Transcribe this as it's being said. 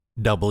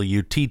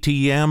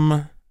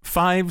WTTM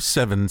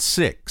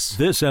 576.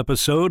 This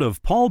episode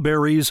of Paul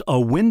Berry's A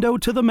Window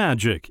to the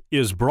Magic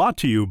is brought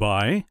to you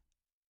by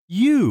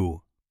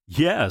you.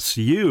 Yes,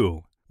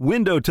 you.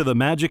 Window to the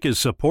Magic is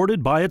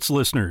supported by its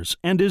listeners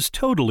and is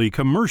totally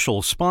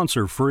commercial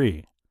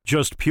sponsor-free.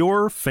 Just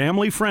pure,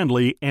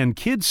 family-friendly, and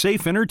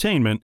kid-safe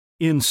entertainment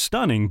in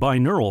stunning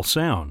binaural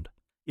sound.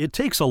 It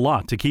takes a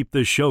lot to keep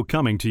this show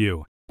coming to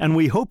you, and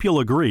we hope you'll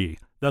agree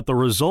that the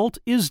result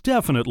is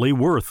definitely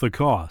worth the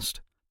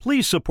cost.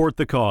 Please support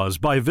the cause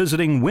by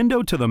visiting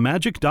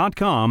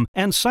windowtothemagic.com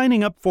and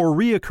signing up for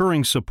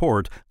reoccurring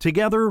support.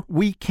 Together,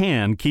 we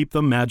can keep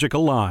the magic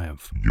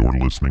alive. You're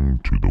listening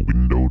to the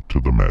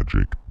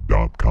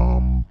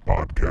WindowToTheMagic.com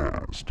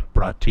podcast.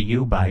 Brought to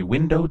you by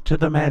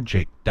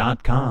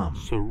WindowToTheMagic.com.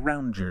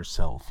 Surround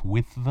yourself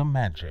with the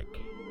magic.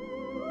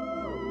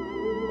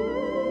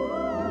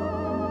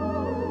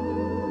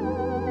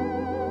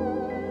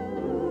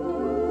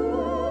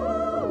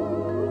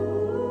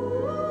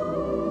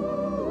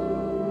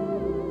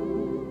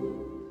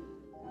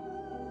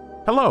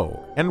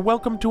 Hello, and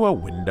welcome to A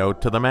Window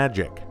to the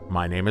Magic.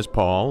 My name is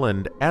Paul,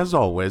 and as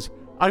always,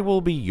 I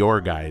will be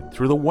your guide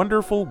through the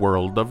wonderful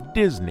world of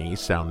Disney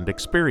sound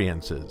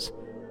experiences.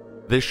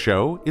 This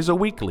show is a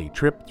weekly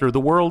trip through the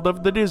world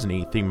of the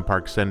Disney theme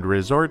parks and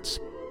resorts,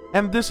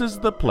 and this is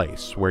the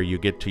place where you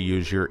get to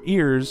use your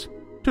ears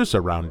to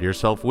surround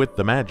yourself with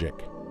the magic.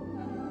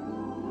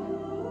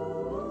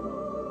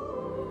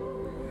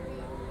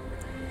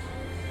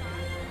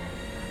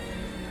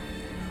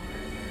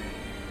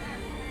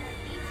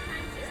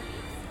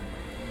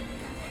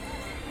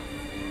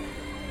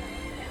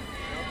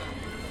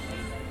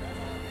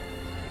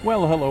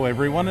 Well, hello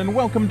everyone, and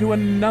welcome to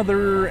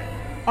another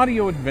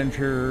audio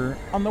adventure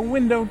on the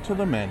Window to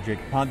the Magic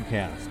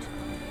podcast.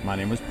 My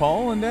name is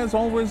Paul, and as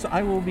always,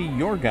 I will be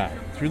your guide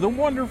through the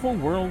wonderful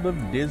world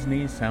of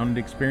Disney sound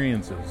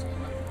experiences,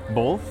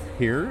 both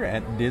here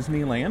at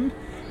Disneyland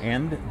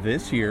and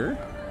this year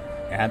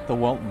at the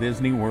Walt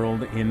Disney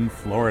World in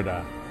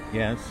Florida.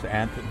 Yes,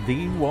 at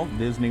the Walt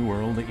Disney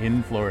World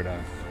in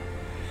Florida.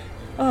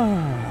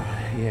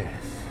 Yes.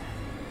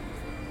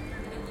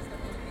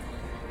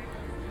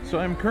 So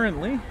I'm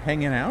currently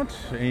hanging out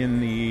in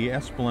the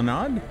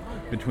Esplanade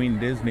between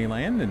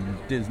Disneyland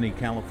and Disney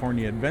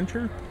California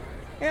Adventure,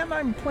 and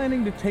I'm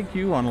planning to take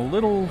you on a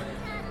little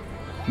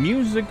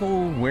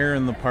musical Where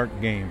in the Park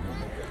game.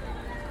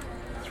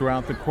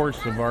 Throughout the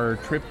course of our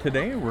trip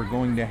today, we're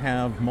going to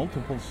have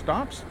multiple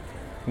stops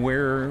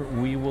where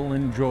we will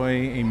enjoy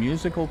a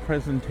musical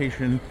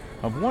presentation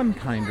of one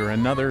kind or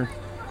another,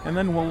 and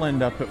then we'll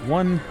end up at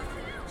one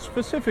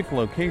specific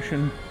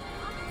location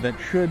that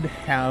should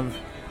have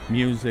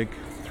music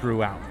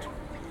throughout.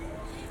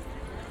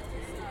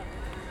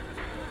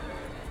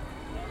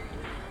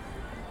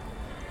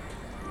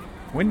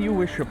 When you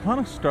wish upon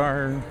a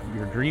star,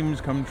 your dreams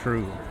come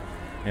true.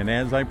 And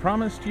as I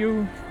promised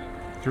you,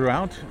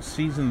 throughout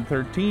season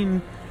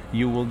 13,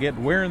 you will get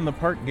Where in the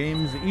Park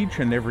games each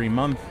and every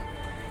month.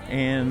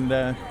 And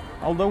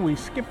although we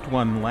skipped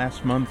one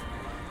last month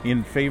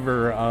in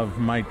favor of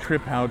my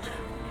trip out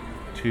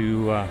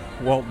to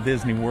Walt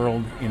Disney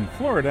World in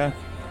Florida,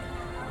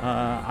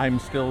 I'm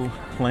still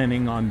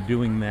planning on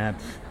doing that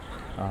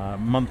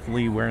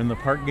monthly Where in the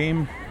Park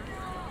game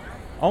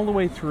all the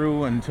way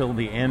through until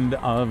the end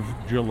of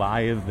July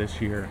of this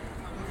year.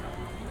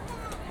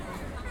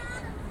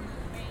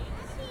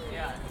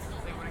 Yeah,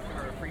 they want to give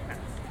her a free pass.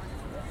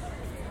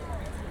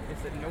 They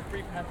said no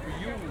free pass for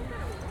you.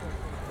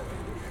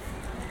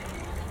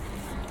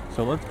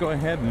 So let's go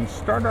ahead and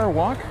start our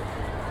walk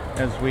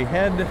as we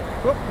head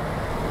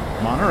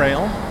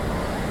monorail.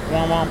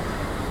 Womp womp.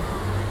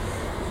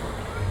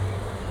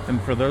 And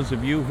for those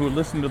of you who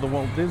listen to the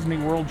Walt Disney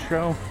World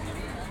show,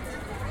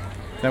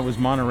 that was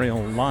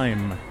Monorail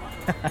Lime.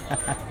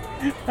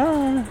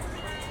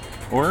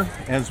 Or,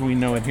 as we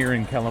know it here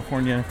in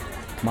California,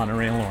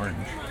 Monorail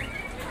Orange.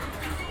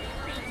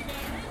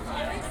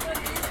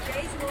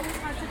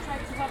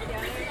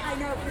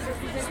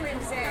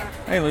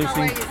 Hey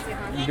Lucy.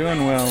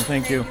 Doing well,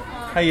 thank you.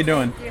 How you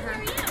doing?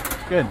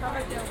 Good.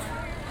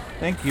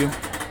 Thank you.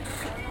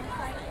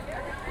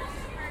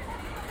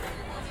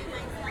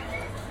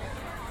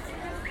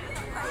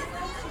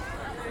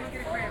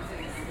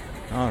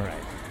 All right.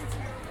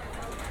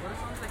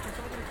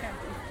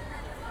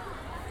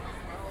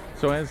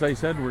 So as I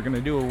said, we're going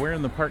to do a Where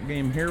in the Park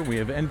game here. We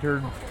have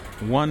entered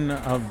one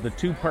of the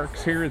two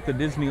parks here at the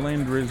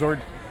Disneyland Resort,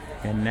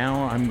 and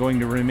now I'm going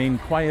to remain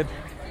quiet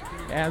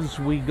as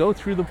we go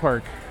through the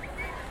park.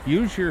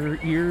 Use your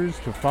ears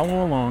to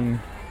follow along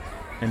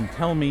and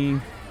tell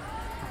me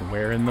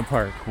where in the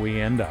park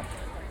we end up.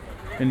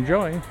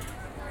 Enjoy.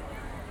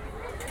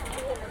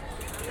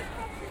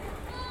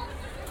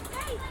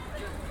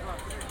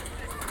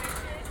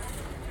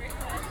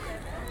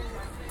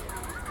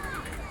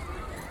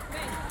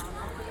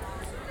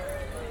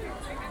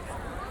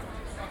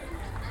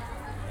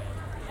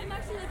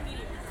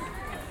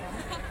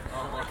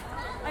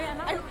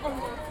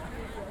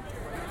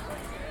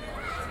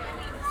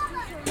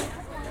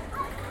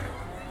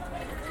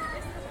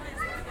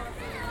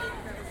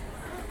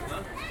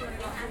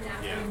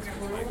 There's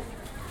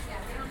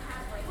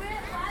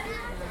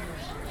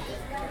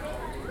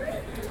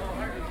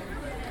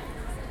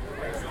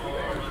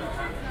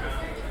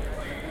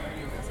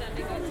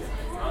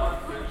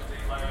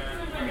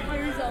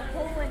a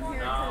hole in here.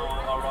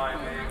 Now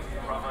arriving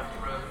from a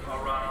trip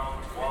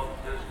around Walt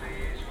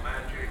Disney's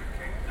Magic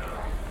Kingdom.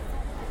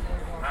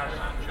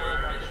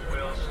 Passengers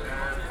will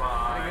stand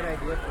by. Good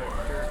idea for a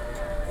shirt.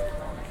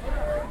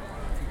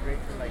 It'd be great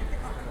for like,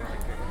 women.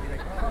 It'd be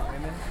like have the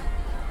net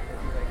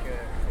right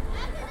here.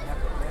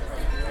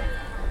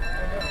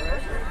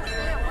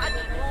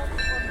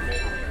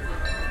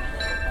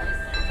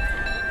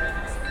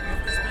 We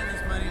have to spend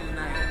this money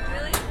tonight.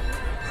 Really?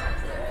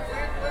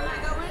 Where am I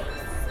going?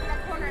 That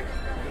corner.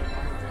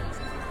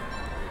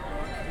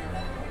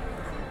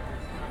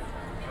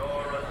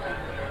 Your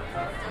attention,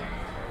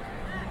 please.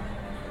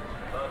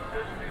 The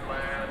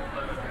Disneyland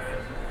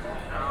Limited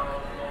now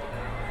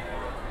open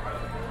for a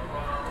trip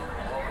around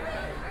Walt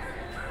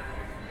Disney's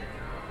Magic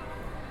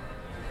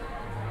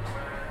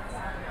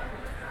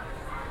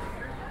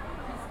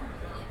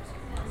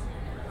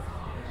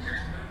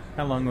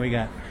How long we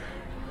got?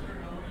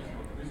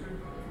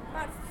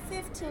 About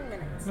 15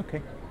 minutes.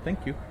 Okay,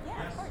 thank you.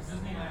 Yeah, of course.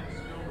 Disneyland is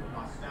filled with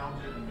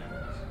nostalgia and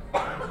memories.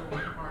 That's a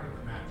big part of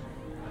the magic.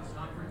 Let's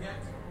not forget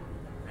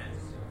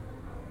fantasy.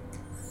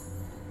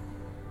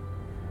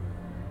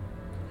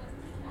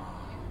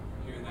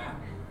 Hear that?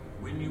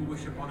 When you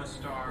wish upon a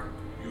star,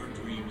 your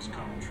dreams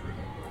come true.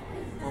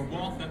 For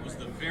Walt, that was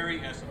the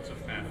very essence of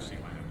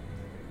Fantasyland.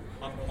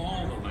 Of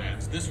all the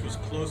lands, this was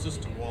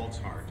closest to Walt's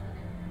heart.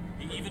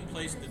 He even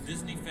placed the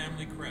Disney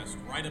family crest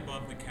right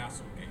above the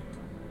castle gate.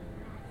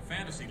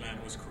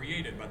 Fantasyland was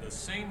created by the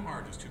same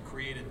artist who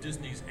created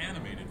Disney's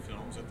animated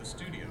films at the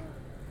studio.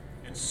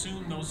 And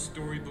soon those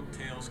storybook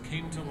tales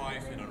came to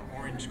life in an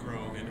orange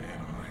grove in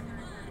Anaheim.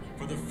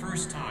 For the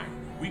first time,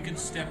 we could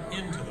step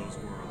into those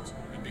worlds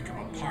and become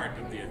a part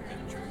of the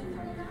adventure.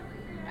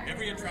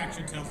 Every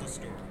attraction tells a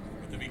story,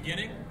 with a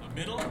beginning, a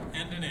middle,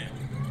 and an end.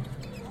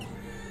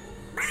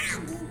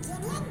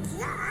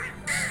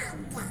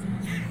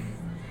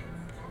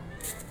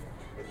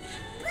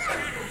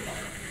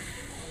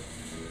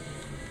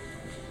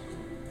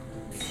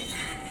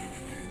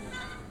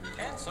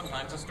 And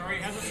sometimes a story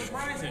has a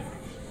surprise in it.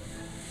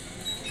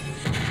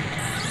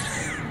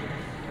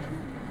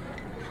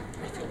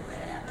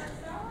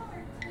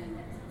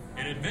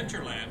 In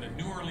Adventureland and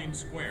New Orleans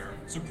Square,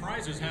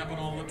 surprises happen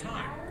all the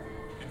time.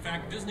 In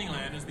fact,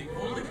 Disneyland is the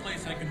only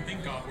place I can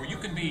think of where you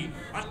can be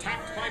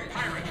attacked by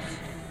pirates,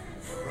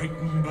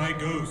 frightened by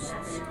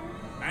ghosts,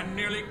 and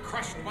nearly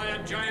crushed by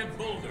a giant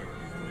boulder,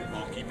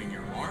 while keeping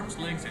your arms,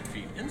 legs, and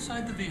feet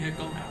inside the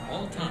vehicle at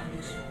all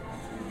times.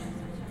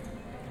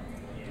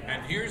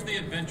 And here's the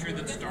adventure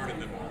that started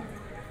them all.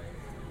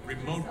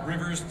 Remote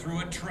rivers through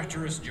a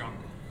treacherous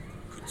jungle.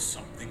 Could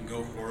something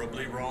go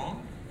horribly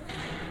wrong?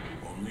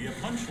 Only a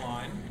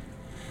punchline.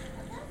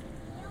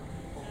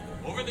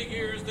 Over the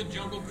years, the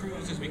Jungle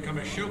Cruise has become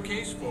a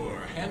showcase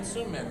for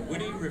handsome and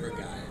witty river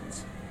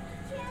guides.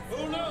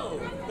 Oh no!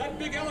 That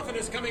big elephant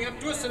is coming up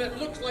to us and it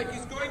looks like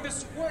he's going to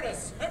squirt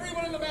us!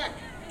 Everyone in the back,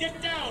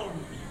 get down!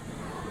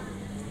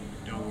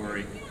 Don't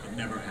worry, it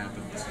never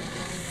happens.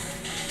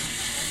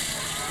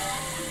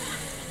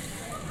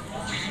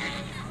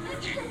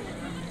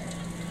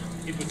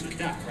 It was the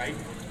duck, right?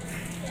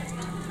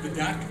 The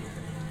duck?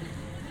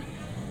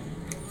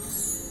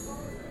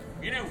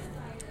 You know,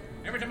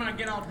 every time I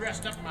get all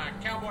dressed up in my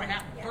cowboy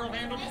hat and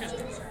pearl-handled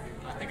pistols,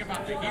 I think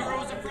about the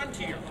heroes of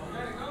Frontier.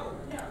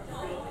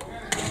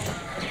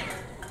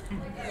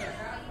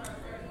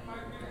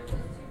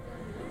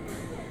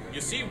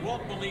 You see,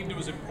 Walt believed it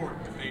was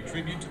important to pay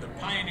tribute to the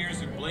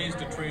pioneers who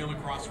blazed a trail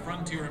across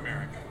frontier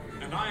America.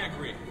 And I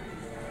agree.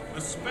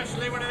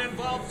 Especially when it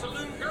involves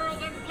saloon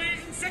girls and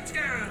blazing six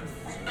guns.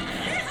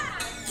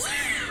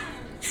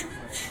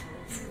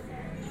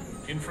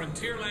 In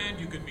Frontierland,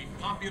 you could meet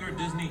popular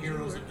Disney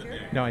heroes of the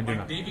day. No, I do like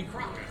not. Davy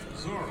Crockett,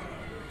 Zorro.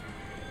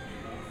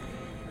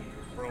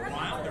 For a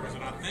while, there was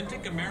an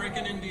authentic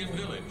American Indian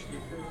village.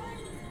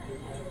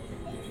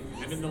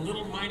 And in the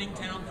little mining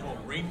town called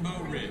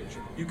Rainbow Ridge,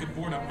 you could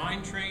board a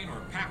mine train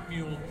or pack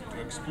mule to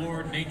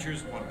explore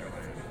nature's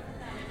wonderland.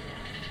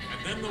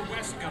 And then the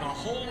West got a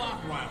whole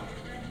lot wilder.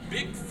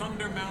 Big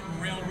Thunder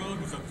Mountain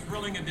Railroad was a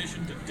thrilling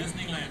addition to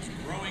Disneyland's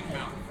growing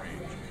mountain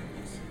range.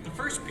 The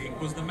first peak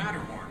was the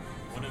Matterhorn,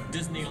 one of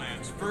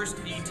Disneyland's first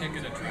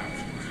e-ticket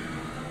attractions.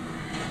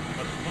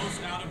 But the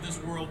most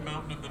out-of-this-world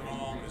mountain of them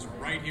all is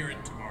right here in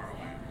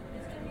Tomorrowland.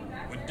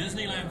 When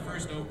Disneyland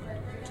first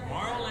opened,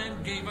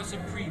 Tomorrowland gave us a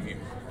preview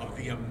of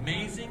the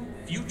amazing,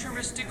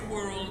 futuristic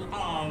world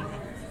of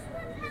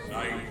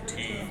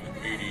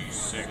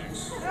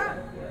 1986.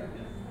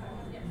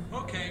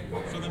 Okay,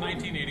 so the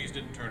 1980s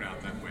didn't turn out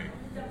that way.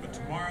 But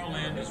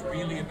Tomorrowland is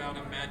really about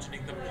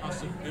imagining the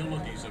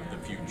possibilities of the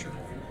future.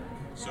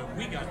 So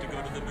we got to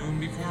go to the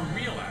moon before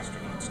real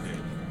astronauts did.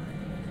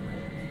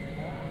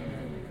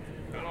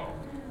 Hello,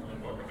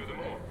 and welcome to the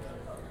moon.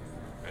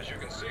 As you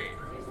can see,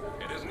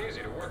 it isn't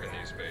easy to work in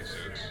these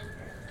spacesuits,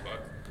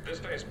 but This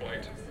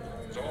faceplate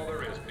is all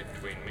there is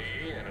between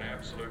me and an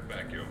absolute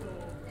vacuum.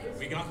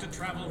 We got to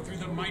travel through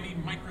the mighty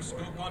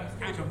microscope on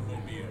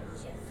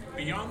atommobiles,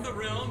 beyond the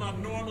realm of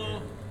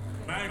normal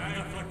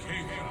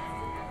magnification.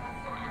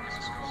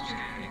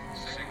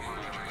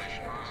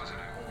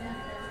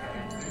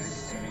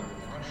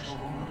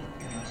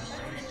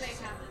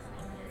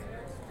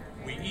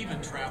 We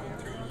even traveled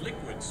through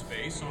liquid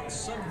space on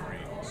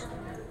submarines.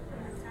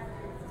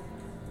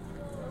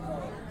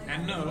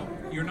 And no,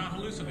 you're not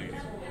hallucinating.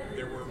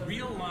 There were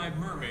real live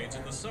mermaids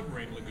in the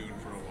submarine lagoon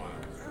for a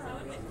while.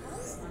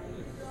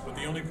 But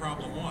the only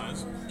problem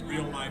was,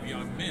 real live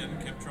young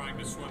men kept trying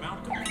to swim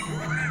out to them.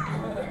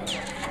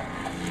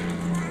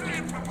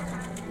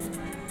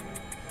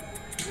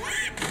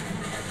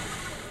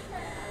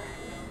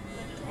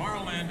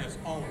 Tomorrowland has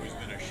always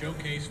been a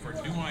showcase for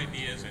new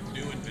ideas and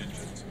new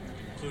inventions,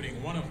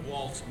 including one of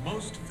Walt's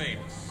most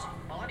famous.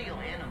 Audio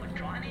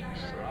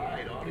animatronics?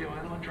 Right, audio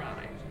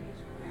animatronics.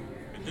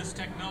 And this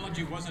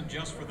technology wasn't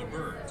just for the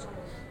birds.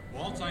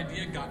 Walt's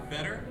idea got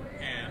better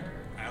and,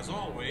 as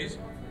always,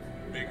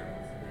 bigger.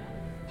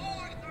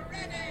 Boys are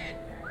ready!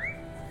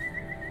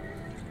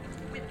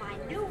 With my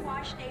new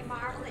wash day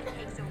marvel, it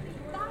takes only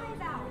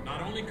 5 hours.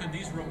 Not only could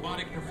these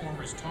robotic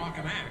performers talk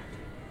and act,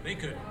 they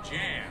could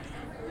jam.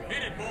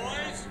 Hit it,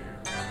 boys!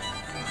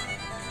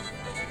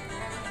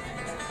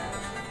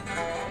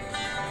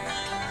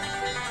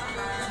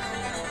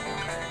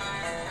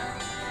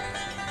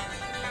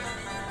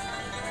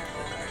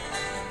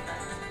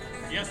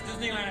 Yes,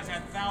 Disneyland has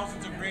had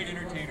thousands of great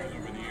entertainers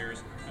over the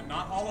years, and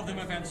not all of them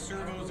have had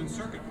servos and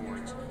circuit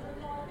boards.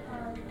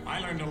 I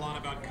learned a lot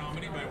about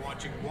comedy by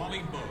watching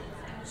Wally Bowe,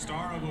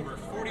 star of over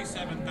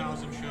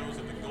 47,000 shows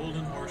at the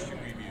Golden Horseshoe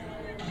Review.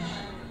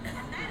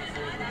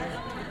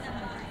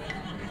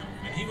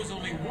 And he was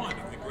only one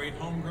of the great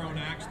homegrown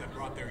acts that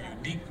brought their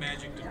unique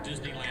magic to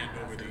Disneyland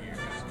over the years.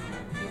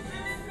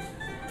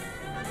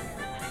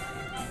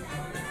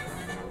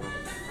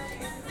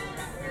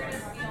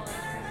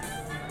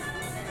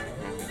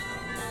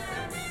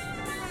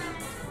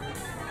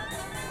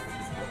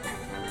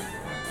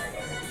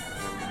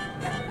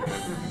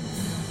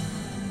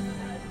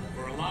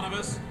 For a lot of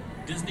us,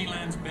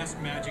 Disneyland's best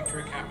magic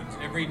trick happens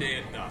every day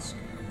at dusk,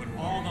 when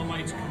all the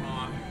lights come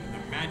on and the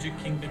Magic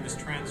Kingdom is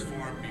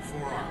transformed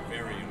before our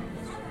very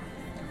eyes.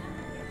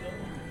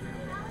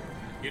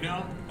 You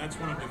know, that's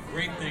one of the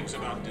great things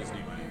about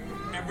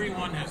Disneyland.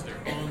 Everyone has their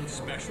own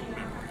special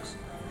memories.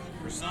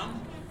 For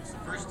some, it's the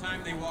first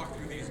time they walk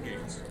through these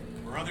gates.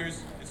 For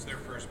others, it's their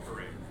first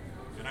parade.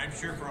 And I'm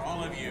sure for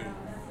all of you,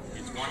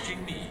 it's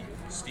watching me,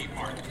 Steve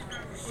Martin,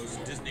 host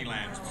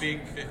Disneyland's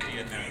big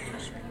 50th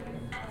anniversary.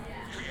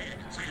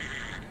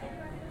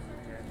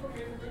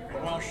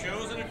 But while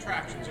shows and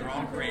attractions are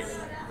all great,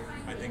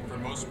 I think for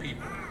most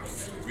people,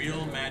 the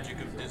real magic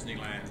of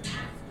Disneyland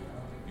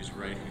is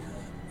right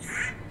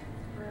here.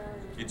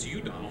 It's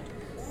you, Donald.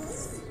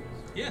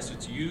 Yes,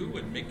 it's you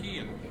and Mickey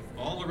and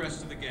all the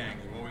rest of the gang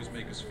who always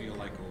make us feel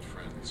like old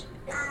friends.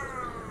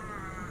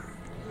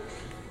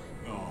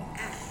 Oh.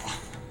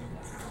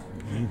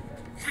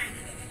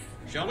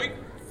 Shall we?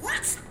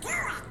 Let's do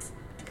it!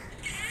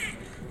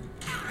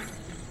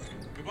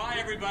 Goodbye,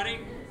 everybody.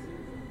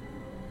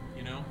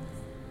 You know,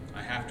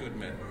 I have to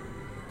admit,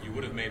 you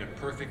would have made a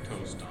perfect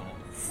host, Donald.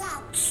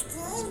 Thanks,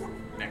 Steve.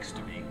 Next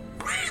to me.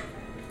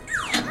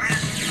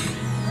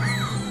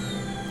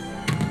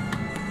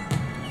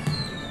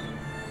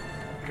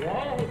 To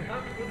all who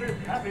come to this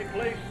happy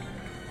place,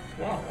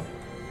 welcome.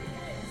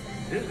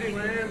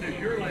 Disneyland is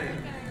your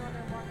land.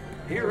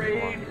 Here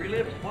age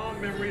relives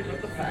fond memories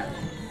of the past.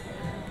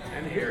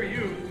 And here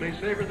youth may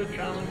savor the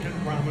challenge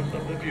and promise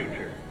of the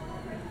future.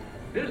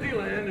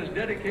 Disneyland is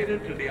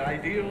dedicated to the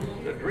ideals,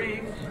 the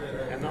dreams,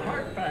 and the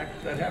hard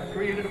facts that have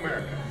created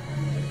America,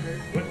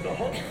 with the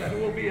hope that it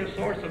will be a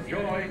source of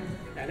joy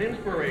and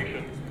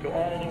inspiration to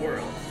all the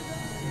world.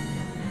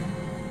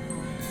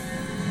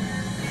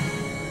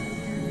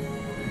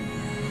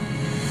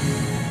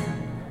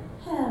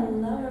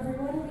 Hello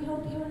everyone, we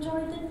hope you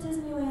enjoyed the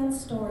Disneyland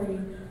story.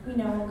 We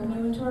now welcome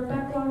you into our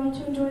back lobby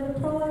to enjoy the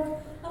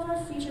prologue of our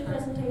feature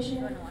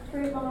presentation,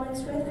 Great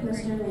Moments with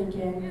Mr.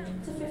 Lincoln.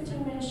 It's a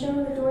 15-minute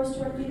show. The doors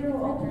to our theater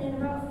will open in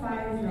about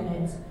 5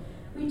 minutes.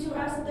 We do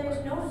ask that there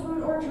is no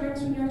food or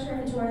drinks when you return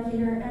into our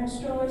theater, and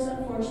strollers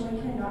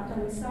unfortunately cannot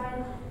come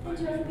inside. They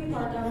do have to be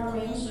parked on our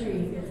main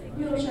street.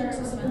 We will share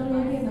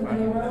accessibility in the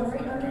middle row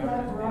right under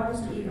my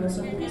broadest ego,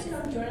 so please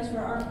come join us for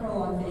our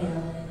prologue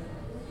video.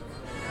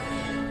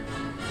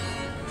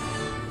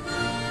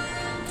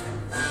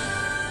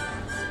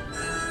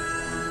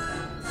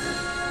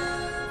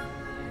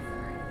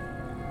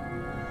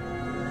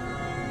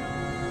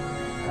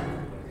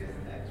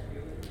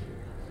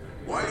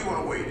 While you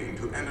are waiting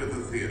to enter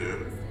the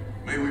theater,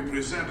 may we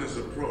present as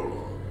a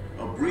prologue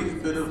a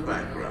brief bit of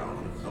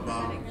background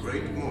about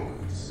Great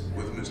Moments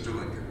with Mr.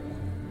 Lincoln.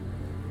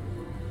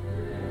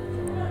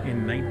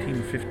 In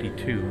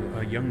 1952,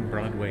 a young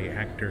Broadway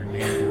actor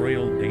named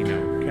Royal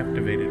Dano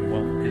captivated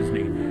Walt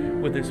Disney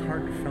with his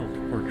heartfelt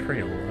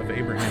portrayal of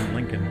Abraham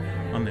Lincoln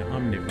on the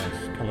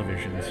Omnibus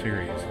television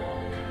series.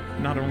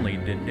 Not only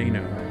did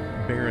Dano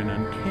bear an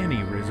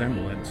uncanny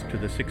resemblance to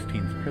the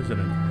 16th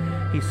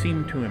president, he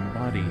seemed to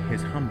embody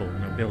his humble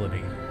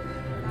nobility.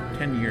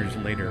 10 years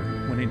later,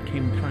 when it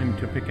came time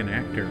to pick an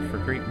actor for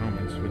Great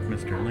Moments with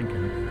Mr.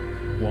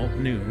 Lincoln, Walt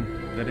knew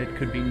that it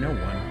could be no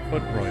one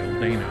but Royal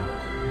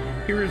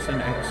Dano. Here is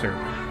an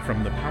excerpt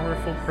from the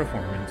powerful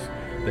performance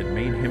that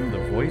made him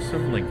the voice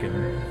of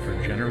Lincoln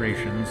for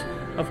generations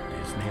of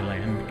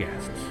Disneyland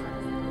guests.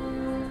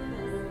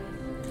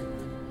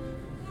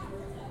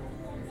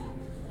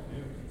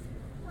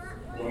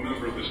 One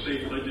member of the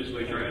state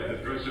legislature had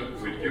to dress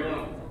up with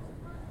John.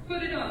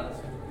 Put it up.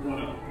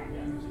 One up.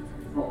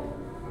 Oh.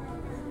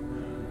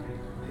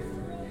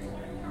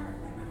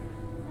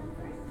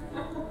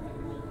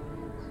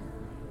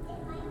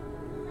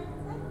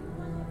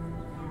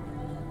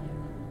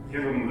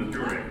 Gentlemen of the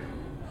jury,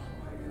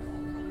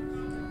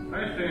 I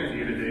stand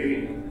here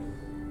today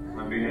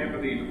on behalf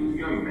of these two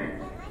young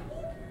men.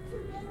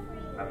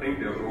 I think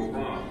they'll go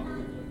far.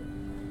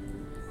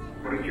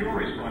 But it's your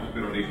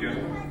responsibility,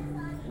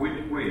 gentlemen,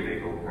 which way they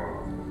go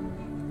far.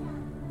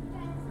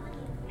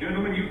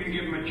 Gentlemen, you can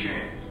give them a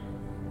chance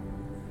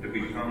to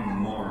become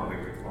morally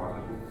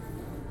responsible.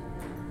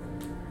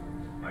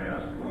 I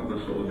asked one of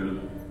the soldiers,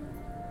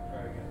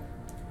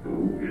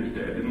 who is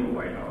dead in the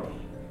White House?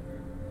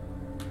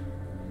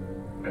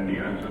 And he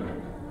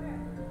answered,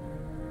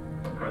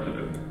 the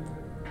president.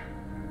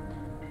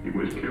 He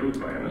was killed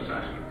by an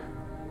assassin.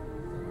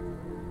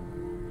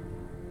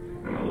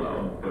 And a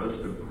loud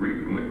burst of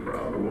grief from the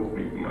crowd awoke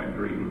me from my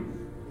dream.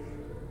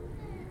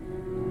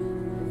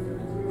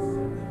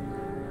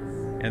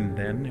 And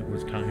then it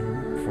was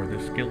time for the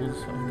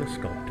skills of the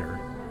sculptor.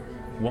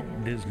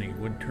 Walt Disney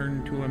would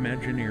turn to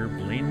Imagineer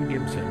Blaine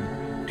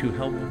Gibson to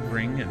help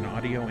bring an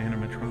audio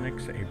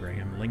animatronics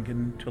Abraham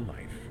Lincoln to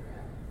life.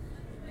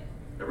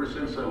 Ever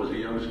since I was a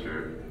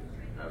youngster,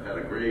 I've had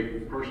a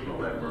great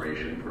personal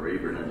admiration for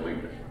Abraham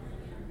Lincoln.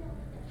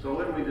 So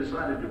when we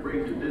decided to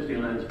bring to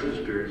Disneyland's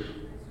visitors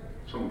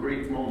some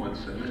great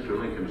moments in Mr.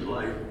 Lincoln's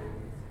life,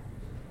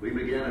 we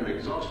began an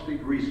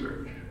exhaustive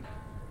research.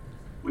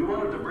 We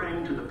wanted to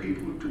bring to the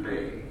people of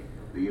today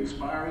the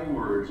inspiring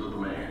words of the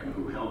man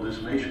who held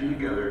this nation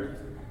together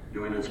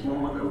during its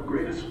moment of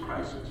greatest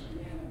crisis,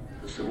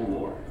 the Civil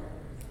War.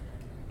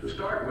 To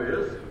start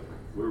with,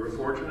 we were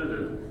fortunate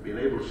in being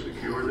able to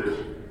secure this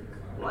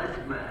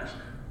life mask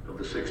of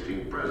the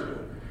 16th president.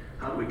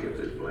 How did we get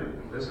this,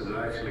 Blaine? This is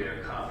actually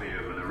a copy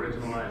of an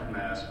original life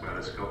mask by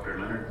the sculptor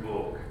Leonard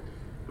Volk.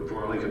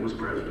 Before Lincoln was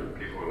president.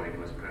 Before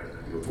Lincoln was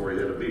president. Before he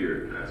had a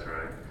beard. That's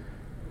right.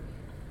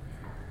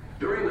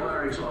 During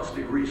our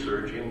exhaustive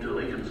research into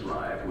Lincoln's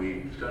life,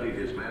 we studied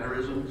his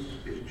mannerisms,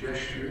 his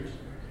gestures,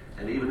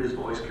 and even his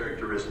voice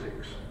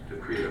characteristics to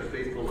create a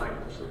faithful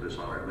likeness of this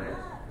honored man.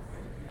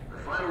 The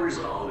final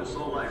result is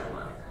so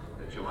lifelike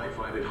that you might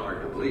find it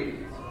hard to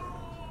believe.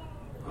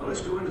 Now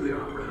let's go into the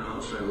Opera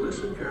House and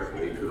listen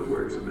carefully to the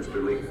words of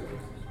Mr. Lincoln,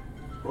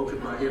 spoken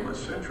by him a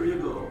century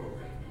ago,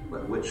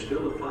 but which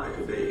still apply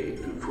today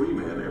to free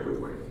men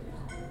everywhere.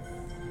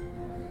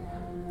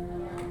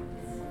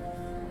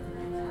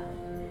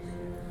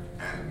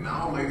 And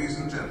now, ladies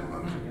and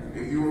gentlemen,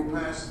 if you will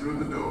pass through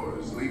the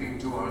doors leading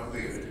to our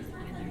theater,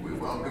 we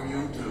welcome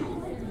you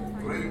to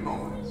Great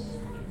Moments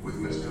with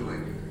Mr.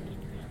 Lincoln.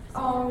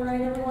 All right,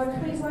 everyone,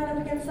 please line up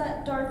against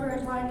that dark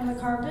red line in the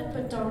carpet,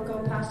 but don't go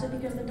past it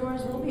because the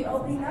doors will be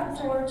opening up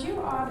towards you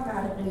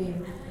automatically.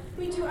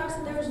 We do ask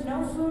that there is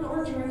no food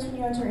or drinks when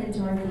you enter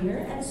into our theater,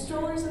 and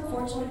strollers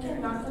unfortunately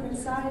cannot come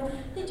inside.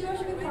 They do have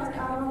to be parked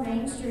out on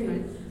Main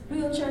Street.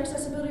 Wheelchair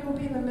accessibility will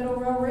be in the middle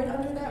row right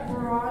under that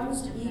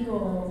bronzed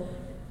eagle.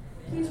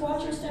 Please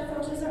watch your step,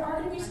 folks, as there are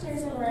going to be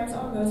stairs and ramps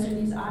on most of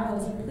these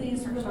aisles. And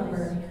please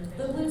remember,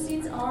 the blue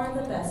seats are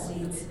the best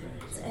seats.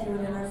 So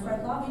anyone in our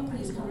front lobby,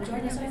 please come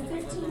join us. Our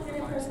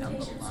 15-minute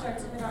presentation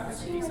starts in about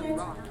 2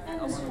 minutes,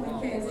 and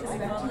Mr. Lincoln is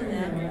expecting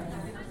you.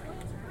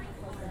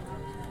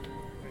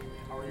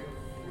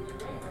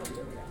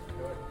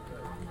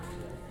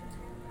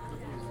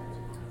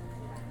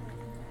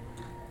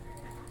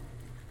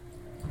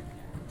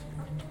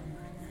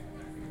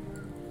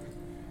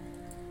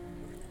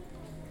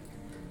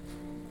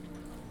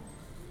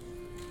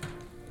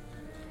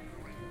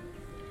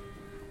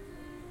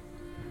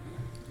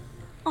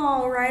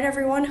 All right,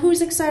 everyone,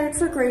 who's excited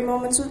for Great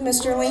Moments with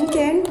Mr.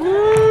 Lincoln?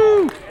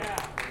 Woo!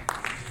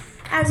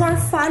 As our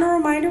final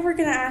reminder, we're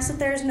going to ask that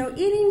there's no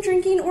eating,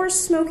 drinking, or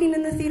smoking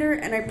in the theater,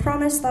 and I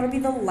promise that'll be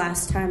the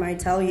last time I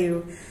tell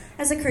you.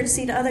 As a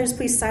courtesy to others,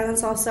 please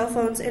silence all cell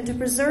phones, and to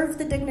preserve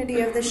the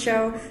dignity of the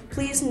show,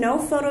 please no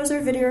photos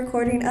or video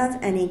recording of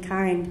any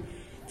kind.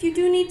 If you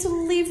do need to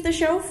leave the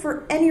show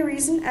for any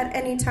reason at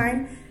any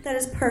time, that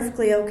is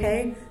perfectly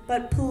okay,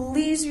 but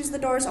please use the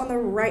doors on the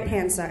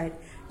right-hand side.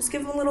 Just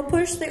give them a little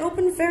push. They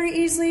open very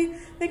easily.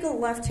 Make a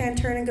left-hand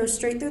turn and go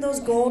straight through those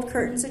gold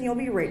curtains, and you'll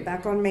be right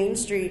back on Main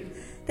Street.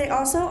 They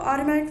also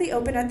automatically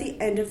open at the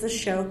end of the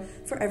show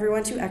for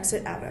everyone to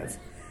exit out of.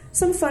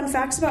 Some fun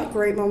facts about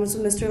Great Moments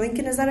with Mr.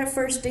 Lincoln is that it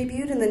first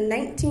debuted in the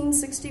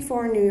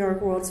 1964 New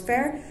York World's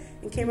Fair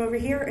and came over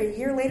here a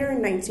year later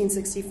in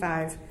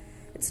 1965.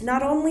 It's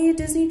not only a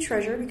Disney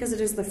treasure because it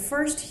is the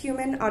first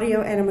human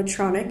audio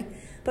animatronic,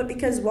 but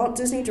because Walt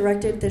Disney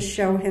directed this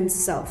show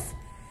himself.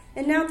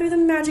 And now, through the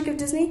magic of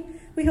Disney,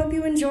 we hope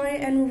you enjoy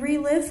and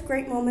relive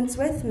great moments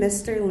with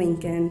Mr.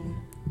 Lincoln.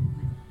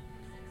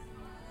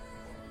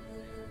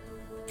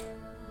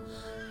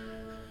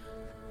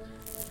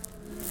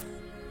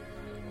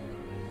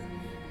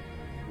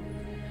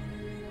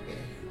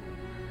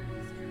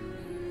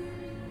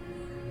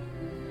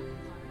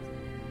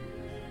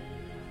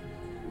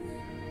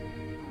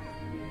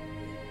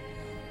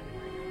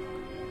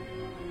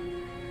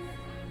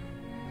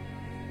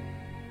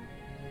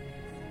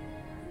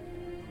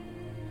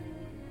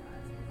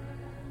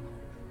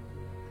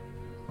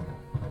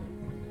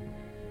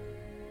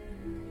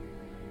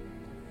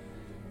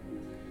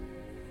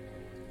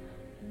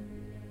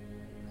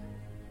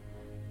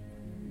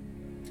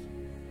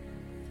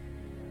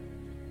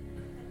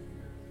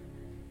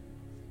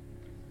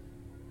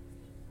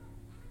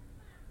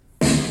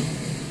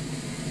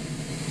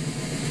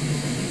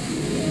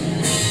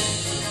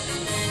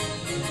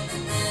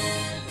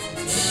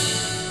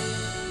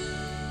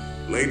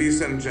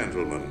 Ladies and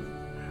gentlemen,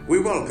 we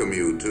welcome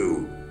you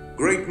to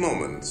Great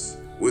Moments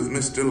with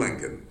Mr.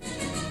 Lincoln.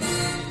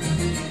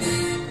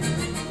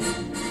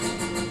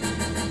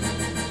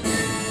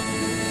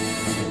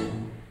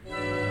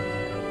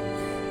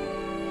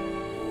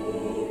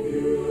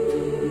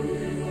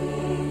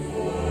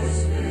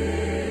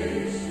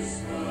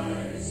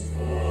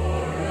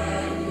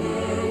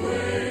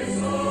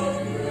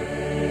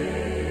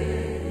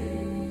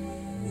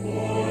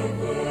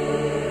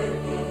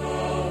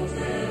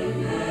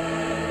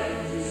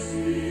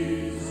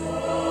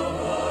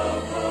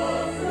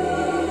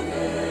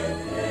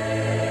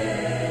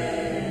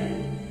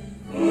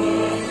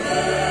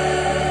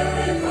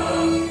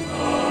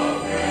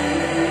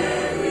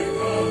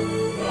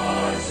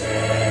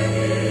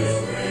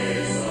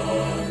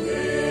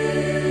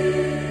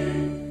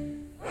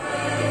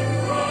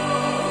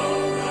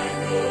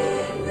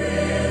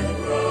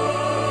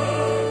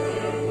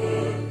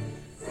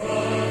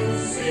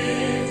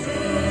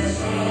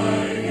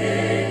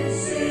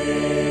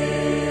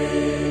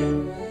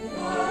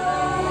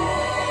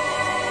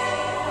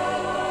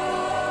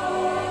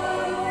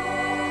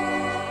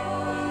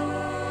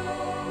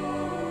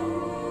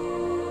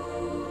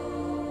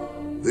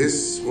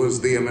 This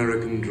was the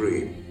American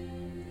dream,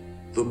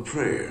 the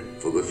prayer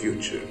for the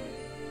future.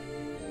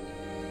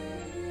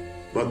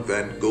 But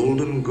that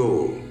golden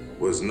goal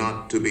was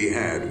not to be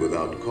had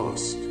without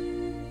cost.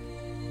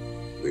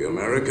 The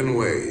American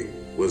way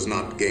was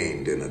not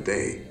gained in a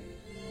day.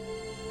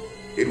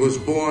 It was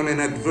born in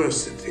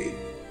adversity,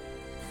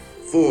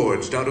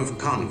 forged out of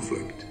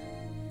conflict,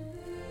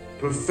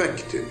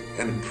 perfected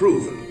and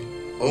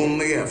proven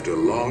only after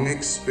long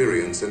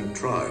experience and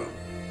trial.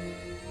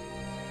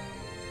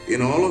 In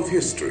all of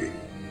history,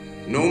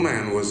 no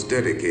man was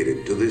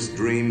dedicated to this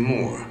dream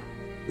more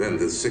than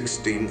the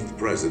 16th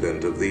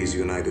President of these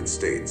United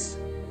States,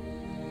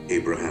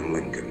 Abraham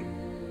Lincoln.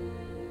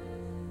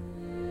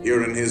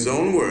 Here in his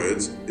own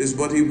words is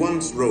what he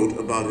once wrote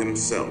about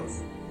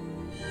himself.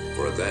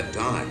 For at that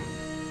time,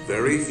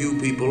 very few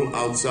people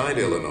outside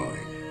Illinois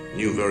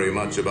knew very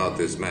much about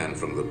this man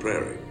from the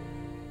prairie.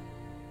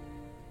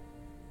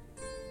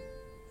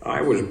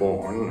 I was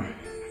born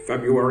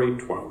February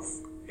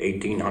 12th,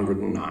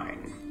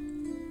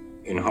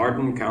 1809, in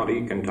Hardin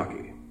County,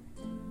 Kentucky.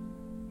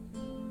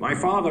 My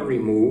father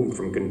removed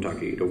from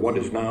Kentucky to what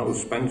is now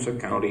Spencer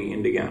County,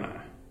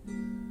 Indiana,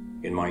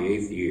 in my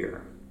 8th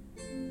year.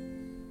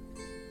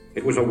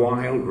 It was a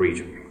wild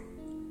region,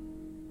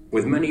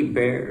 with many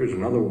bears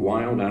and other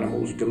wild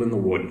animals still in the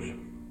woods.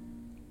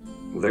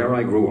 There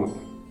I grew up.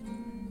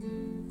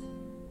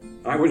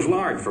 I was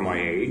large for my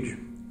age,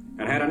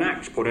 and had an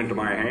axe put into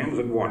my hands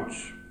at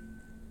once,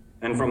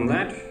 and from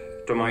that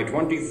to my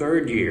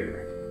 23rd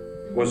year,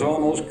 was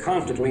almost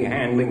constantly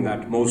handling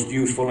that most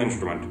useful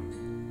instrument.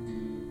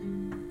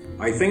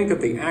 I think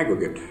that the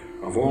aggregate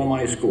of all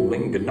my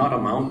schooling did not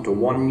amount to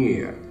 1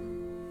 year.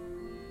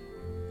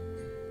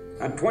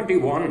 At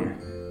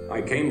 21,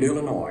 I came to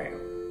Illinois.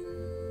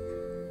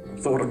 I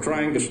thought of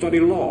trying to study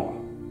law.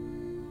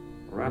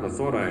 Rather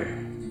thought I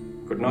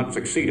could not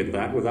succeed at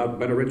that without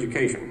better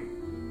education.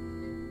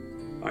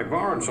 I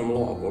borrowed some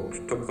law books,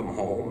 took them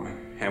home,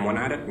 and went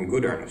at it in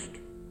good earnest.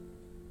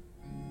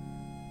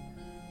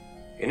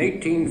 In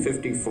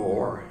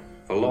 1854,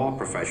 the law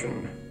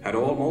profession had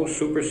almost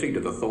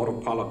superseded the thought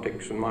of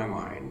politics in my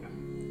mind,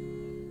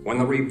 when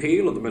the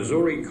repeal of the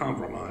Missouri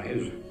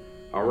Compromise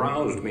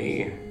aroused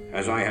me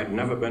as I had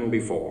never been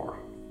before.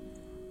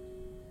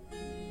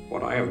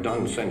 What I have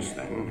done since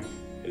then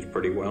is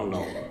pretty well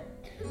known.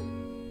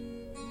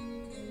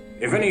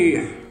 If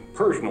any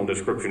personal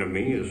description of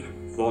me is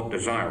thought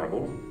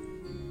desirable,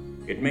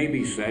 it may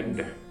be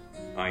said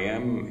I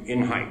am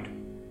in height,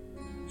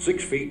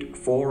 6 feet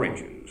 4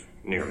 inches,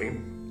 nearly,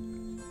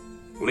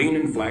 lean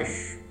in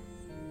flesh,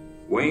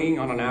 weighing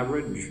on an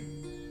average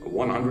of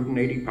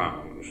 180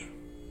 pounds,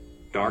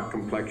 dark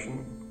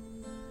complexion,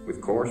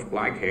 with coarse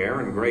black hair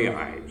and gray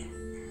eyes,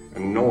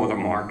 and no other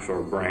marks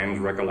or brands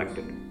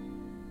recollected.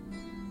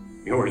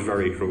 Yours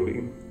very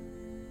truly,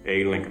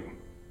 A. Lincoln.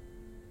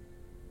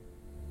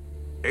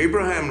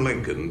 Abraham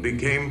Lincoln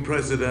became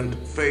president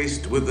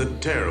faced with the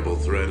terrible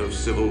threat of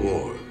civil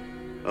war,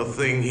 a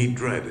thing he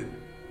dreaded,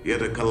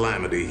 yet a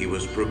calamity he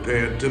was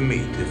prepared to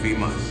meet if he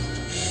must.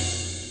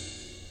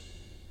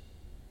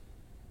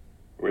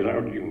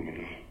 Without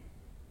union,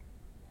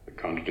 the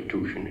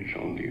Constitution is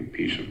only a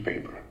piece of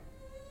paper.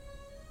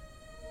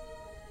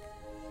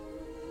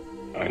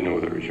 I know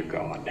there is a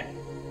God,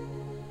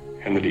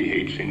 and that he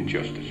hates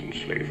injustice and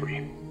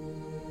slavery.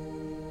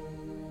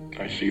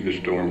 I see the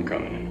storm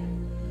coming.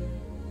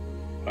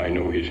 I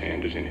know his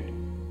hand is in it.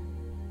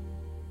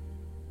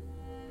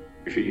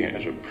 If he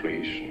has a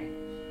place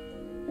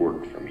and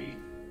work for me,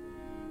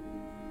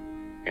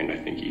 and I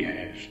think he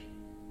has,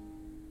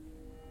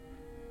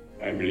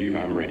 I believe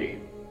I'm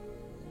ready.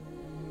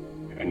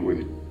 And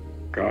with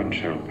God's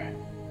help,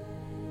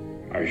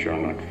 I shall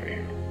not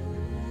fail.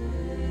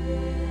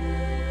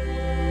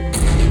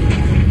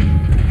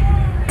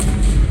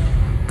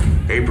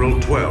 April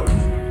 12,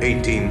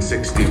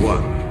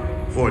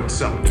 1861, Fort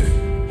Sumter.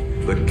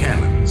 The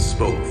cannon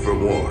spoke for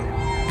war.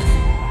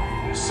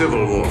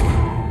 Civil war,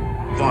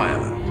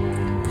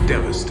 violent,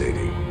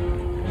 devastating.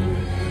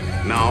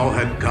 Now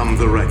had come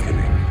the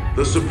reckoning,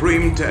 the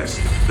supreme test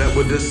that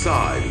would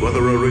decide whether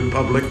a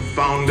republic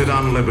founded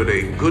on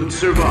liberty could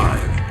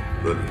survive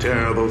the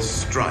terrible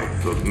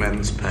strife of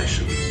men's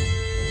passions.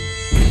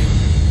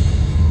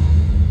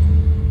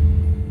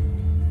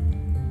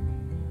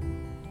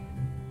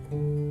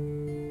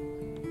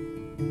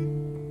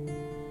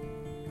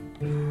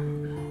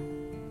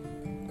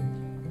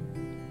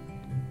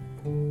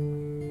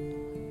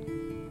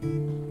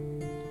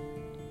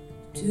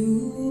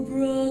 Two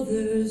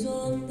brothers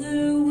on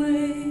their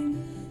way,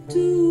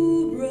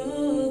 two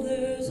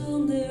brothers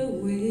on their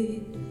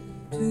way,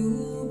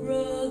 two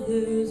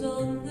brothers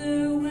on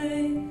their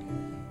way,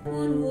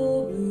 one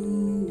wore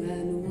blue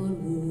and one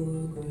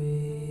wore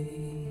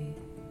gray.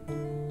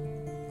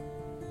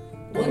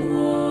 One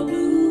wore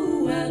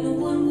blue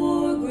and one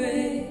wore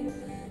gray,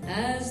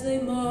 as they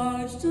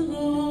marched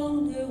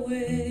along their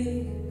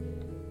way.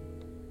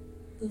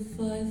 The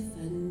fife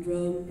and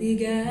drum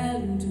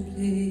began to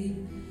play,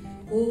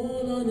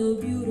 all on a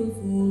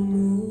beautiful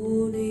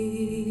morning.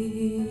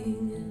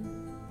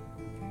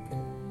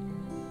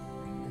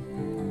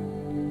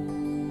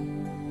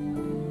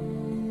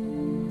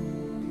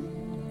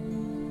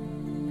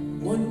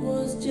 One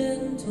was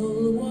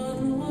gentle,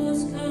 one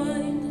was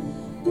kind,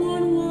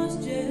 one was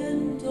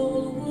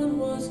gentle, one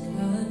was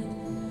kind.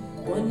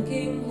 One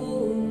came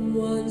home,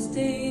 one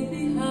stayed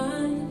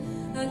behind,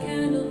 a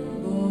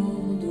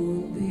cannonball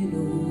don't pay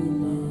no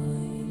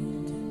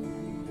mind.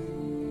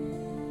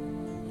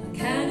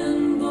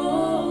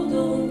 Cannonball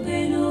don't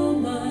pay no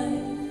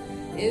mind,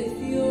 if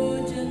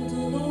you're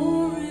gentle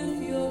or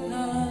if you're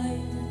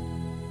kind.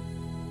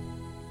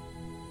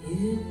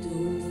 It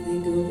don't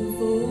think of the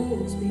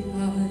folks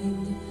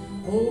behind,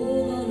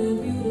 all on a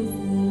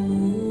beautiful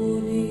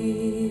morning,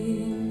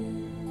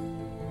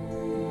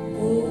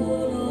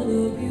 all on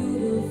a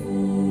beautiful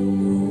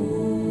morning.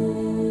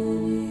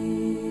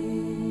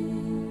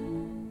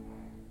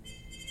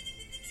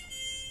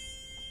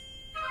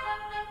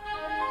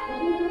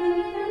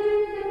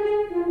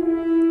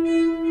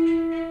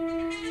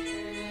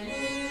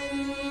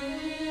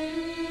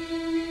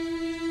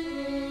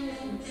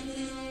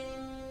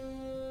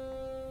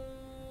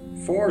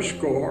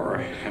 Fourscore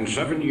and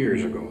 7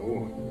 years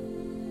ago,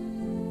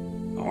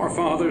 our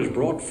fathers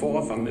brought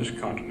forth on this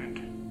continent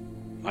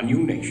a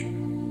new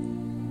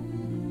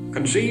nation,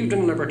 conceived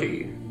in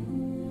liberty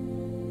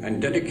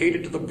and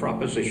dedicated to the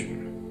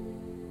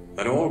proposition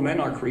that all men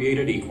are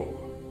created equal.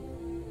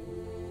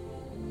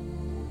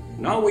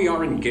 Now we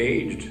are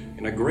engaged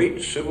in a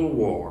great civil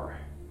war,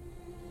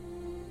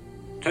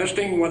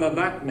 testing whether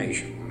that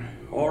nation,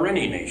 or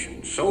any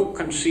nation so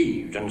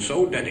conceived and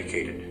so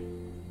dedicated,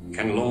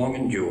 can long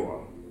endure.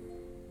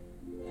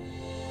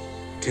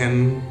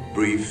 10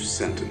 brief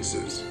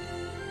sentences.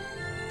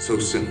 So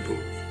simple,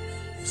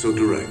 so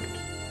direct.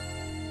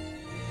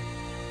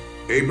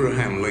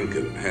 Abraham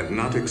Lincoln had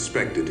not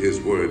expected his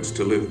words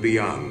to live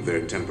beyond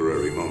their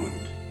temporary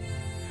moment.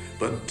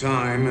 But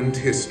time and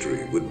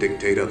history would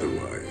dictate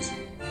otherwise.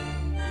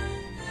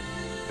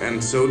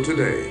 And so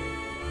today,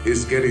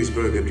 his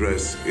Gettysburg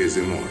Address is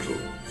immortal,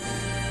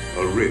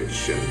 a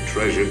rich and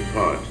treasured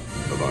part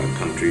of our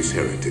country's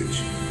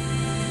heritage.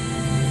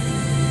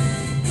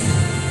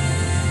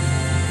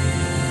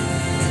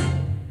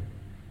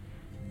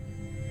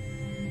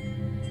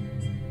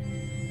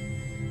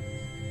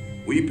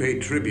 We pay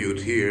tribute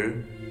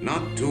here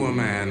not to a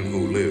man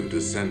who lived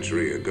a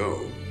century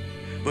ago,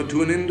 but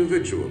to an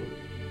individual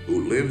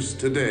who lives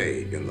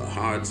today in the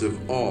hearts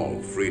of all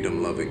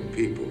freedom-loving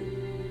people.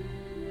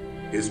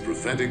 His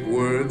prophetic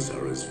words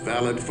are as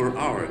valid for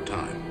our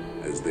time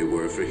as they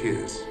were for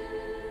his.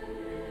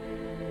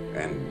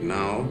 And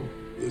now,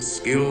 the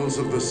skills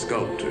of the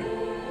sculptor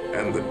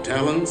and the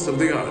talents of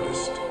the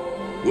artist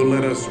will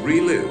let us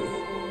relive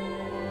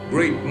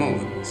great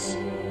moments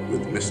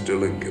with Mr.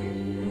 Lincoln.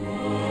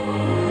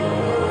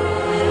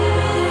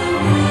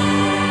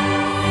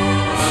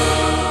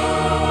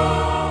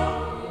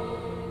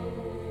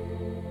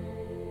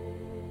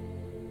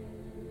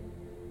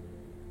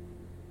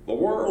 The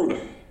world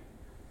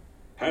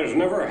has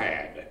never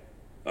had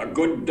a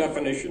good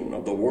definition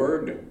of the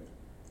word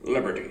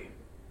liberty.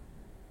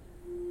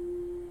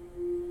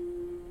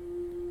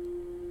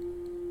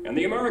 And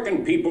the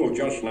American people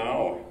just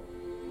now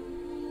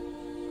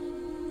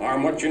are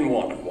much in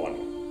want of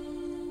one.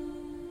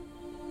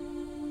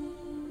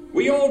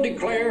 We all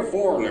declare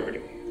for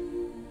liberty,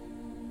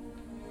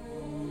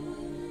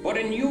 but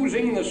in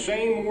using the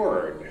same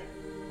word,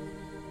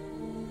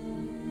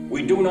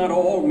 we do not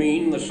all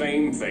mean the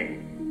same thing.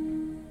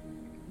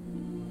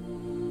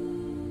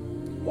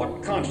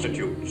 What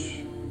constitutes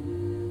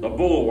the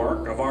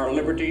bulwark of our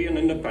liberty and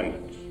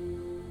independence?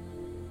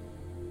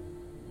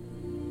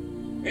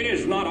 It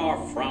is not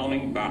our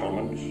frowning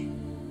battlements,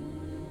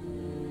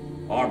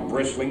 our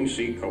bristling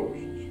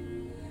seacoasts.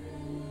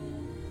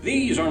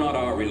 These are not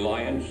our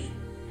reliance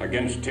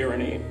against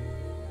tyranny.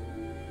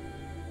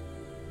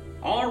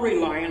 Our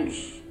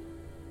reliance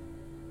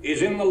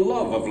is in the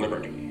love of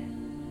liberty,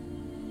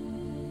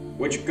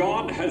 which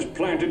God has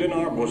planted in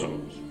our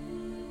bosoms.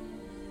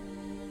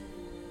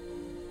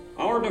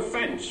 Our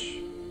defense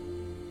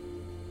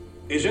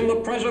is in the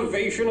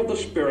preservation of the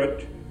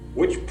spirit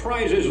which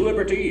prizes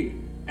liberty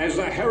as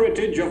the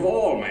heritage of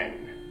all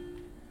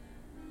men,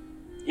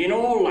 in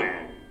all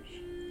lands,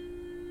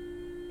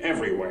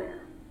 everywhere.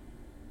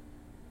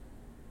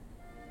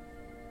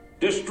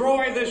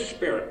 Destroy this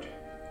spirit,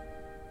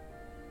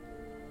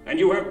 and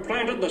you have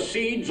planted the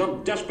seeds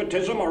of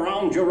despotism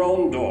around your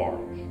own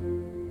doors.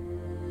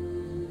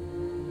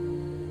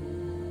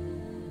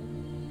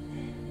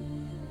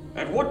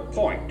 At what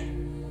point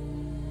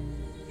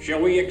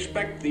shall we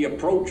expect the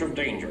approach of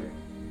danger?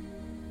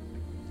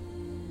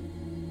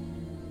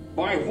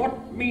 By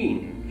what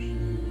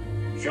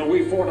means shall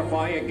we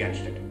fortify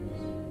against it?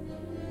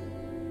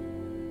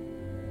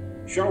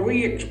 Shall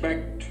we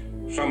expect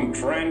some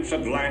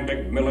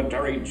transatlantic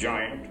military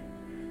giant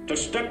to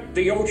step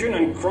the ocean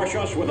and crush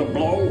us with a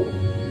blow?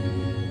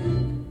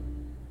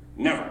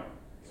 Never.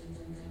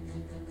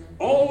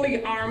 All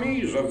the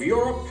armies of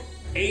Europe,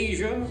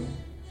 Asia,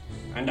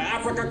 and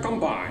Africa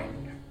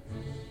combined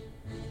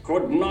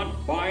could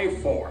not by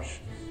force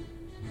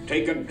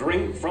take a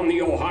drink from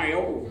the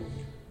Ohio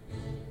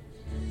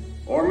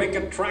or make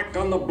a track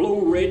on the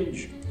Blue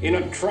Ridge in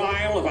a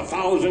trial of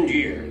 1,000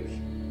 years.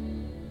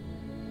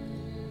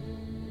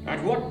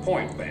 At what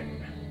point,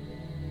 then,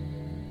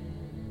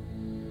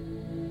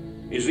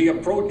 is the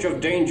approach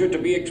of danger to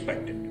be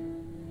expected?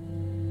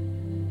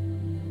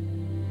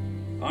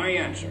 I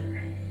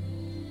answer,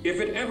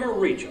 if it ever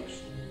reach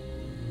us,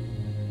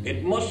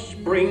 it must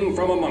spring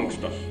from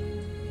amongst us.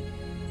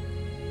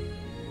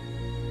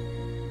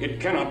 It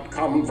cannot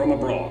come from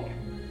abroad.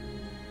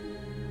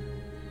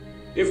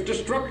 If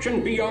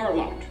destruction be our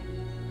lot,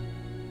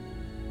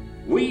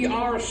 we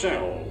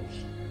ourselves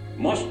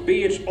must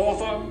be its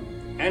author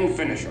and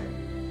finisher.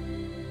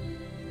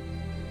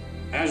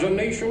 As a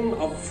nation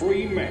of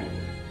free men,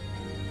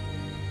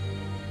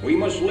 we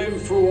must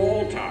live through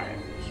all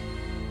times,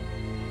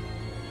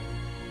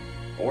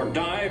 or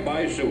die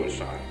by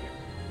suicide.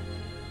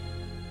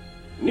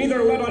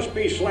 Neither let us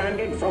be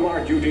slandered from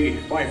our duty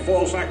by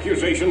false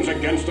accusations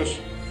against us,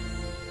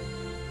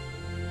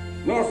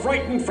 nor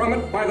frightened from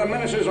it by the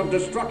menaces of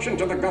destruction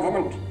to the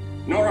government,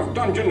 nor of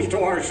dungeons to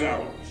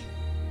ourselves.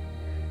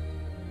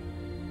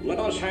 Let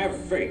us have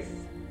faith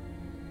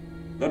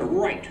that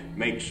right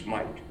makes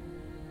might.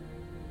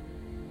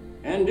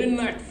 And in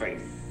that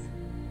faith,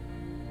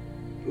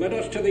 let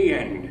us to the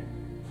end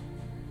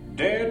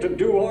dare to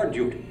do our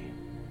duty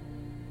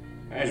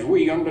as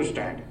we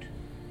understand it.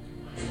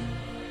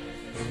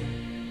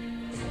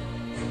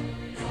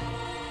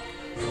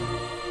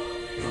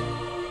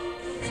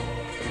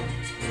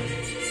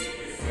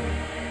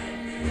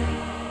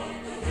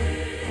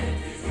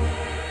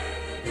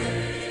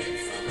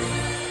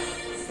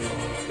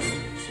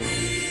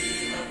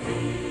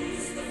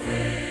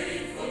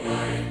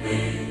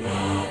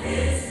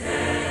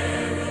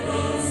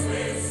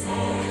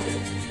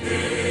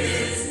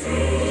 This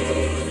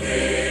truth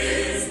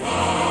is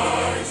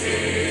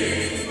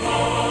marching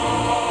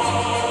on.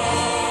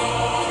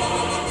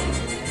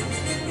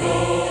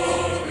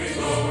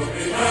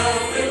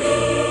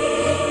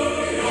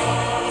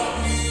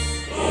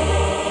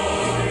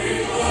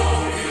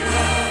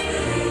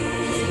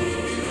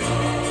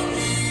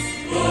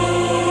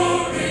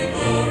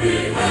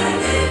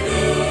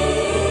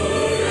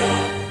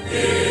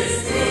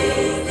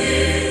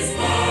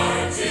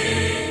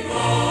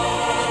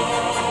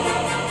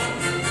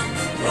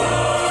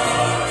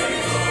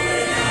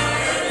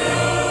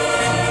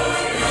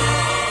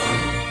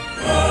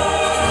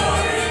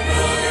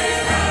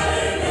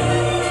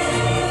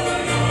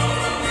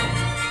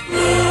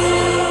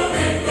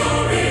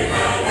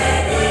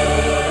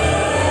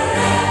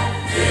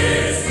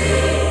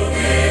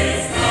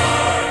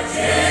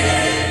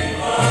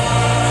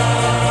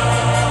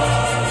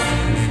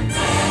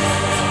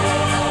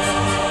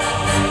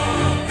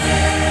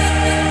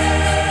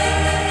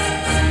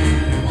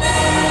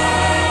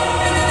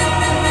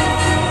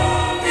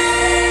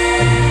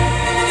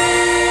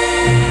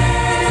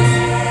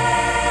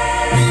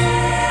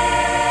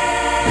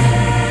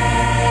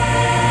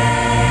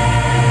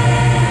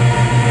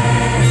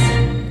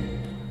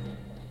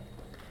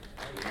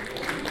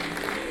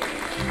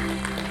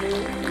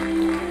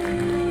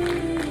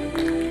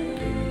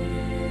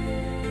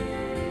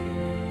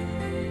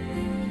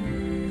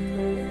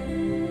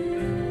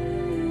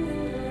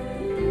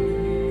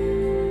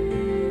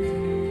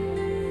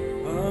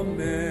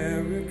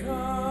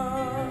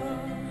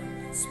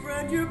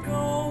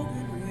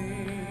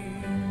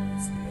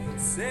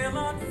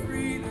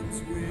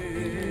 Birds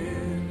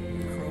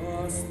whip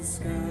across the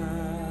sky.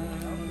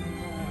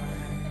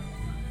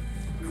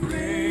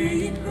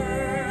 Great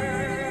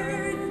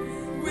bird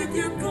with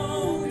your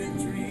golden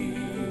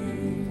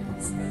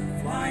dreams,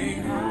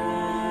 flying high,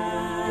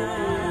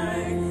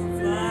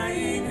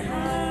 flying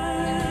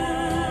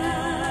high.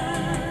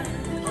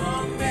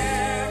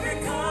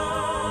 America,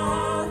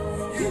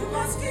 you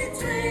must keep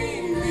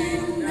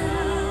dreaming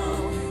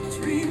now,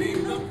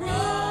 dreaming the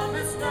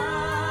promise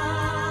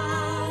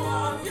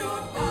now of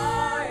your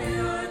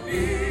pioneers.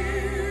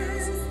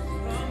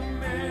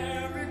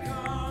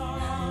 America,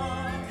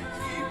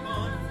 keep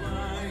on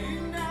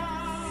flying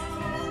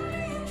now,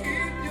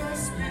 keep your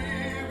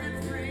spirit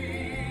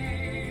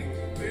free,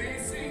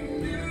 facing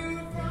new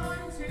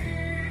frontiers.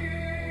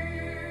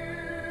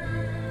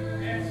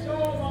 And so,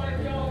 my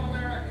fellow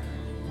Americans,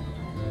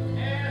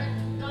 ask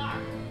not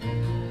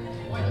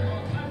what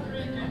your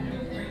country can do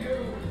for you,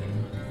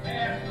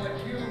 ask what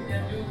you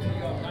can do for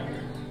your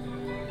country.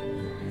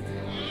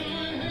 I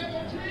have a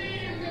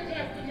dream this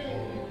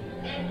afternoon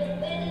that the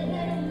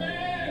brotherhood of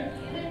man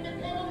will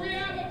become a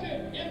reality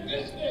in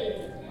this day,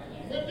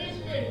 for this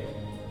day.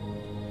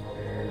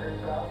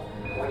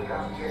 We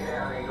come to you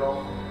now, Eagle.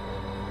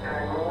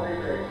 Tranquility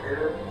Base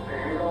here. The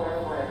Eagle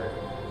has landed.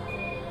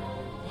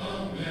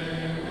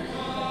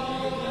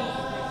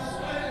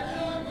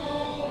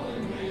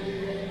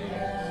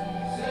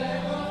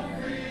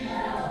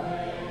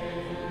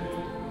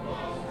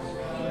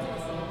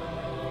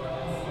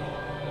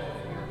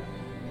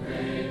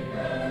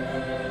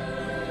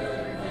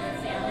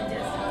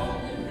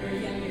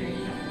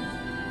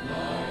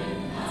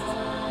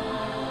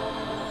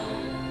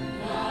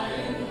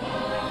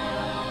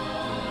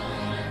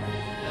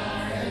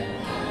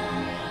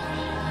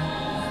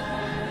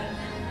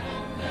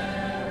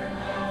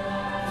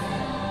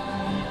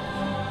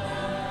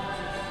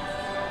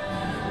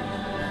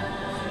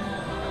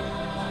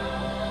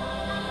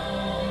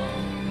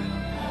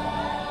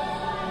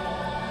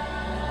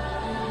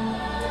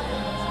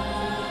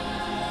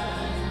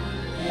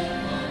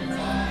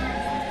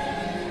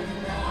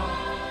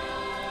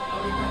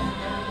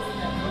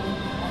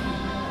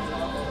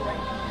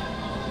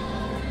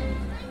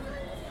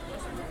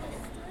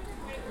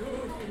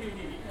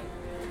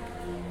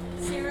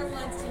 Sarah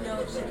wants to know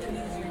if she can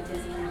use your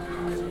Disney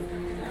technology.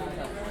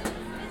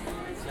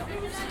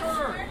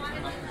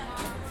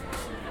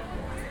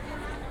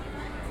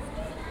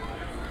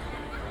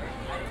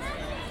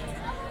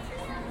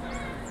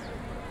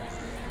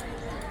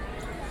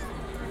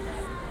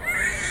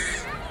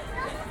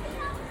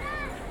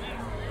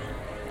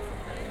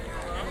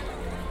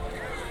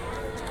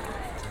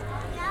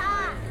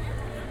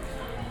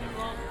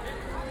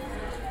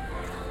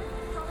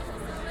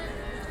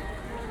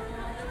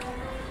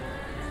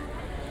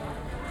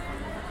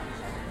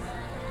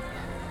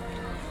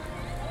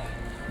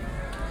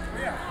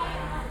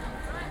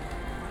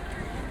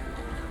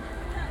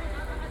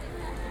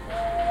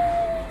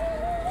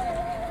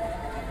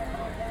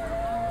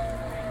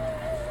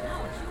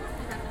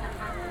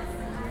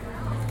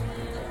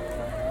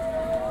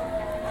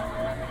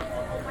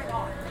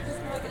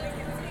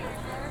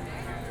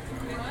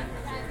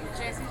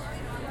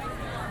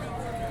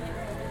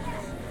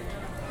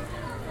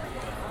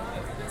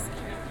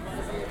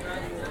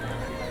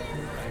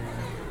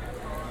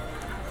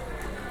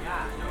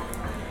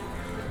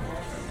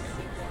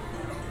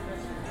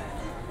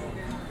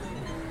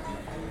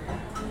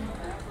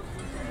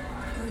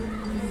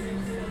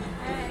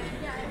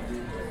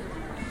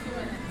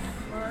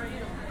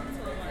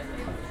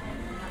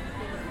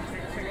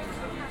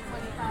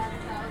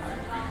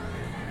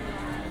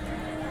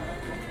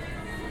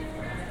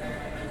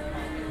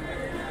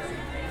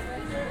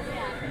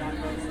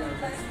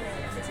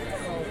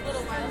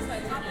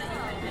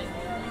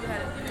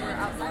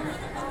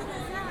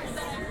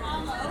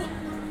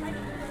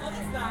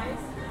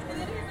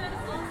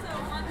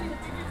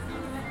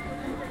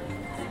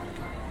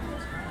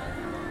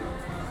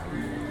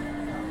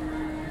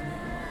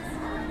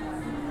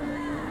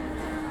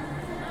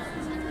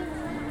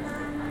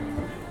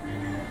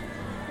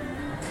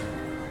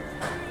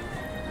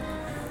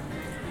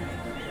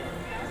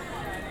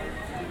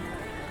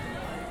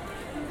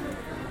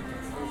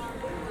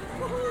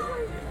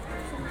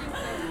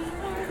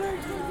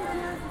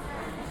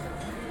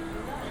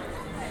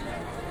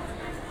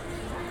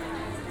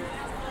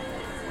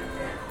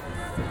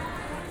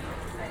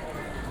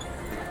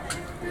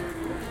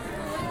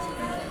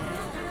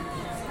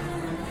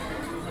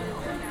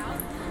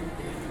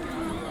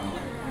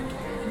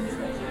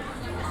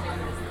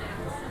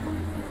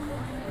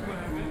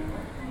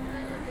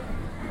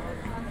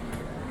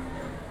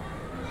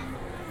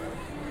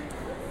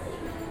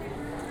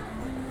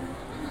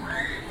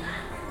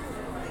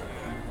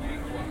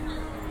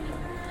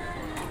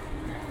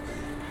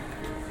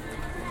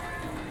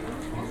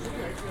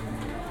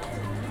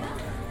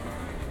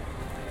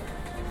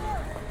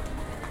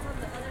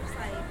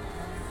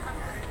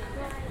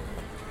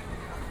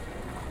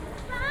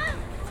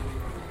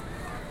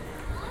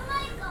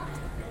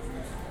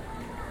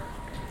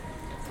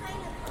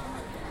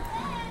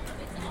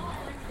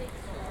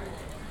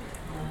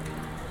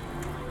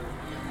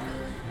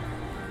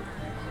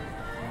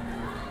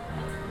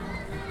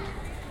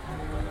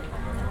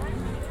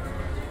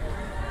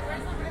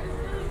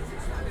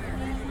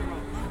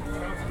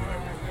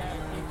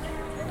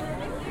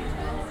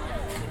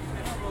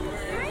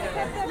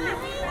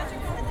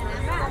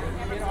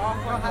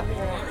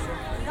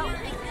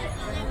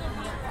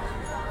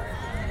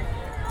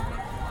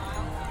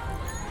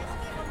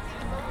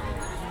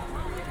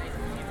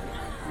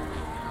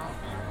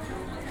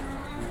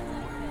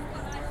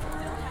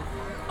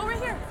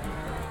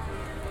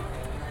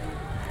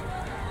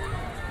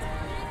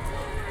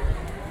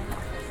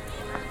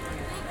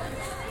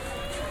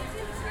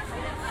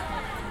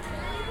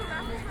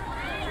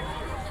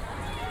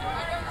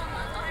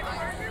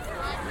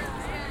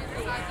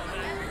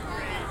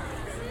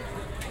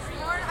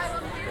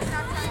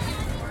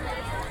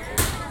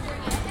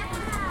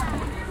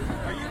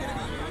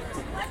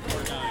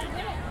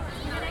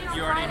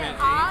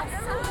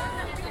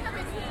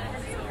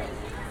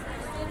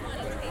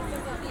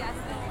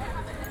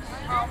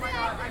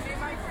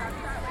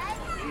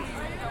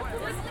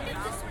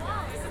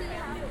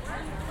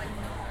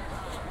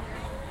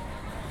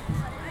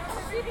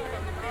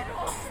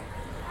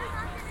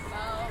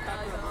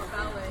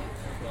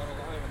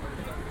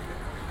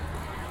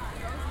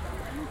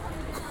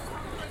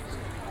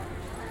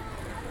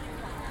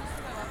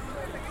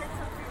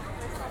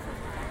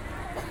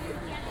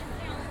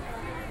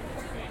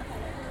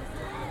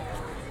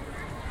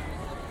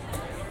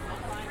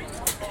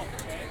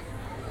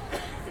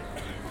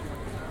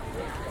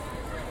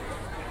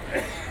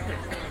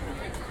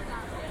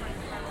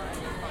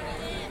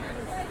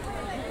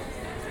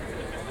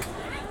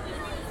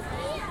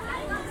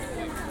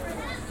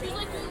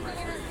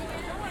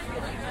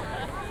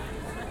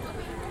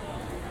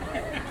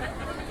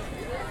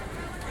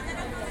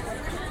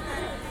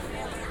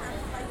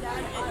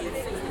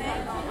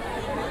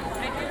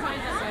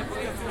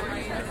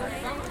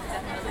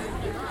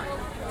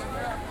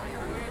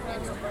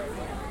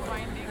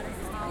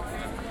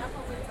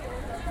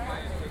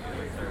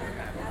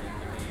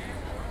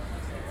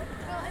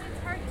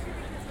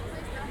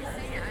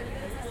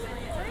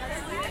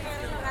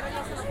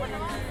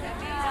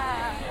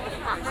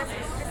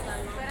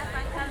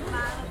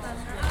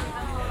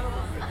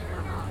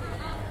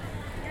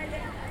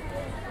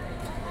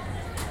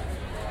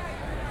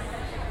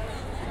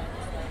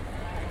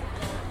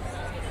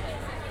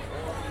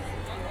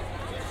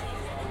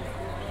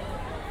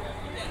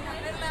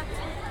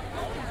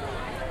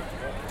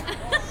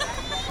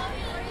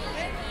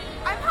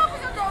 I'm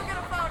hoping you'll go get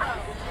a photo.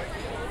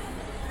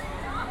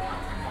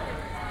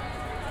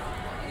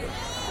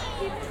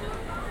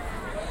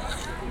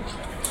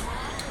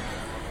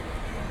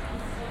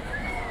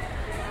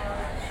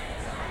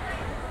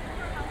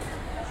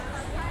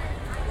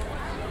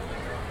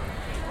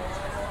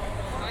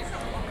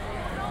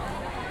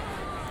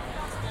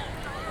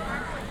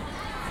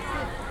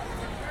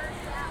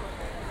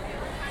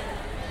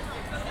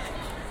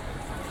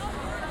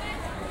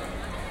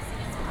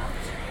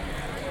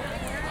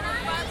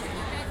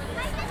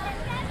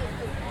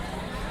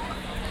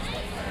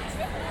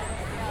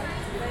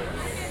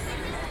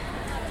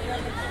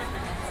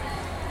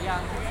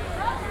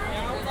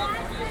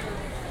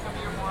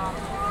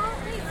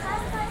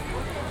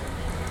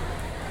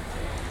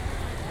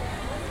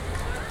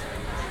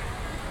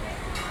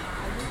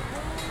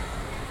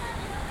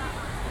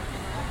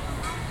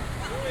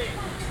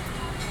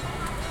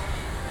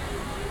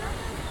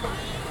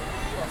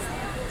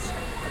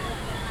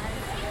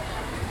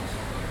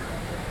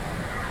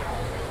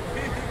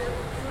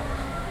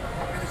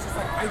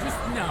 I just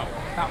know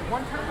that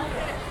one time I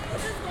did.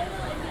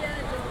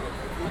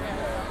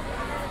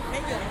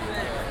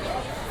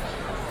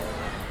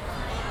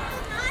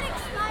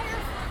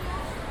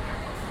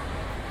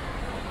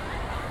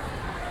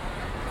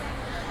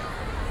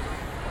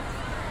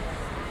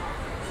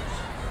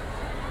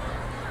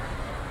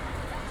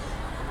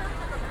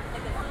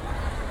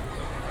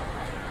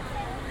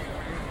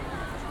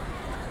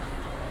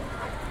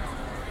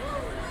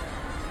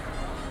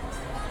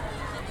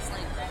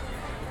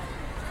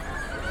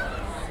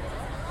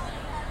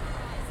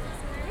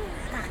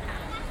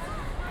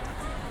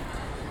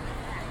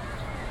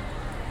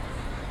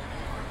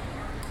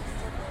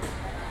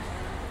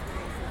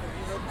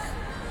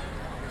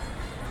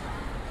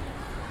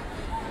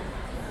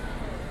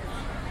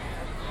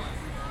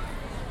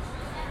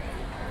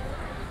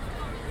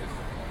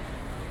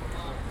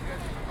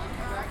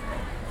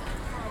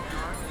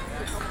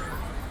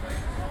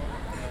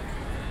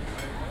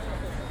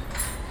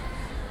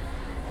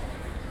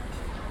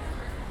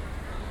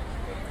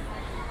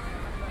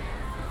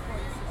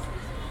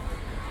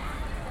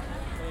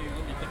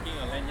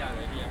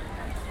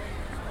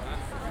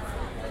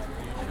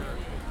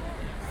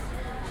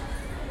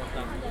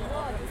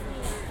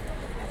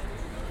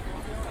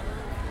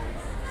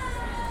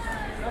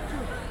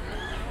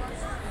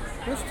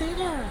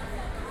 Christina.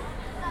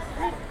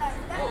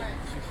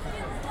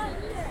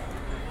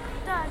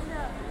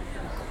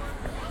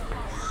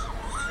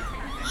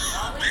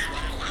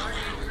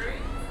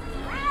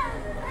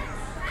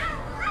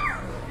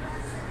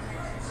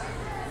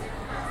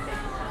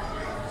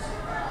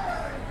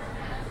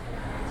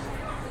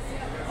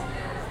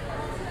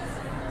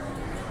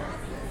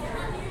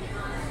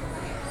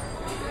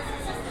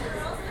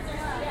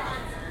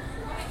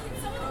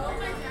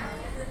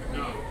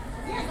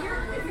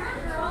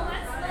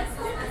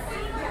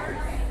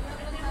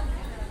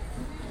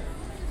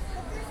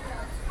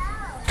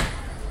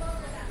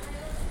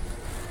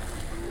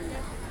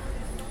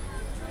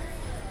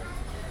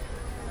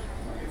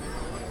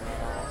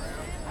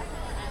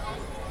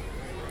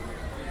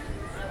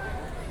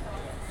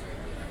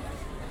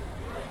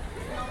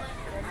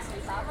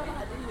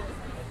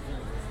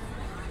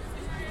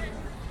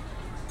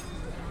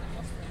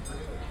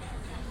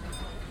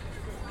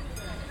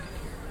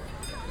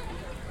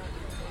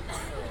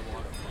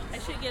 I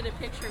should get a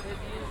picture with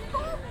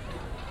you.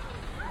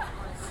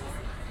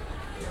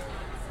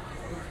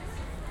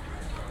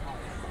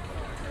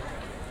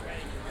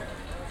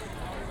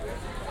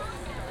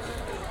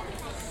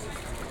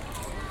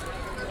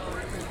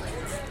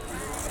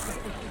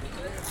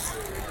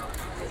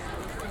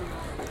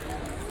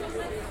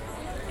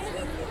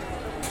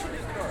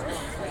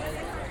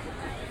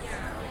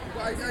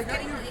 I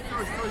got you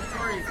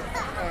stories.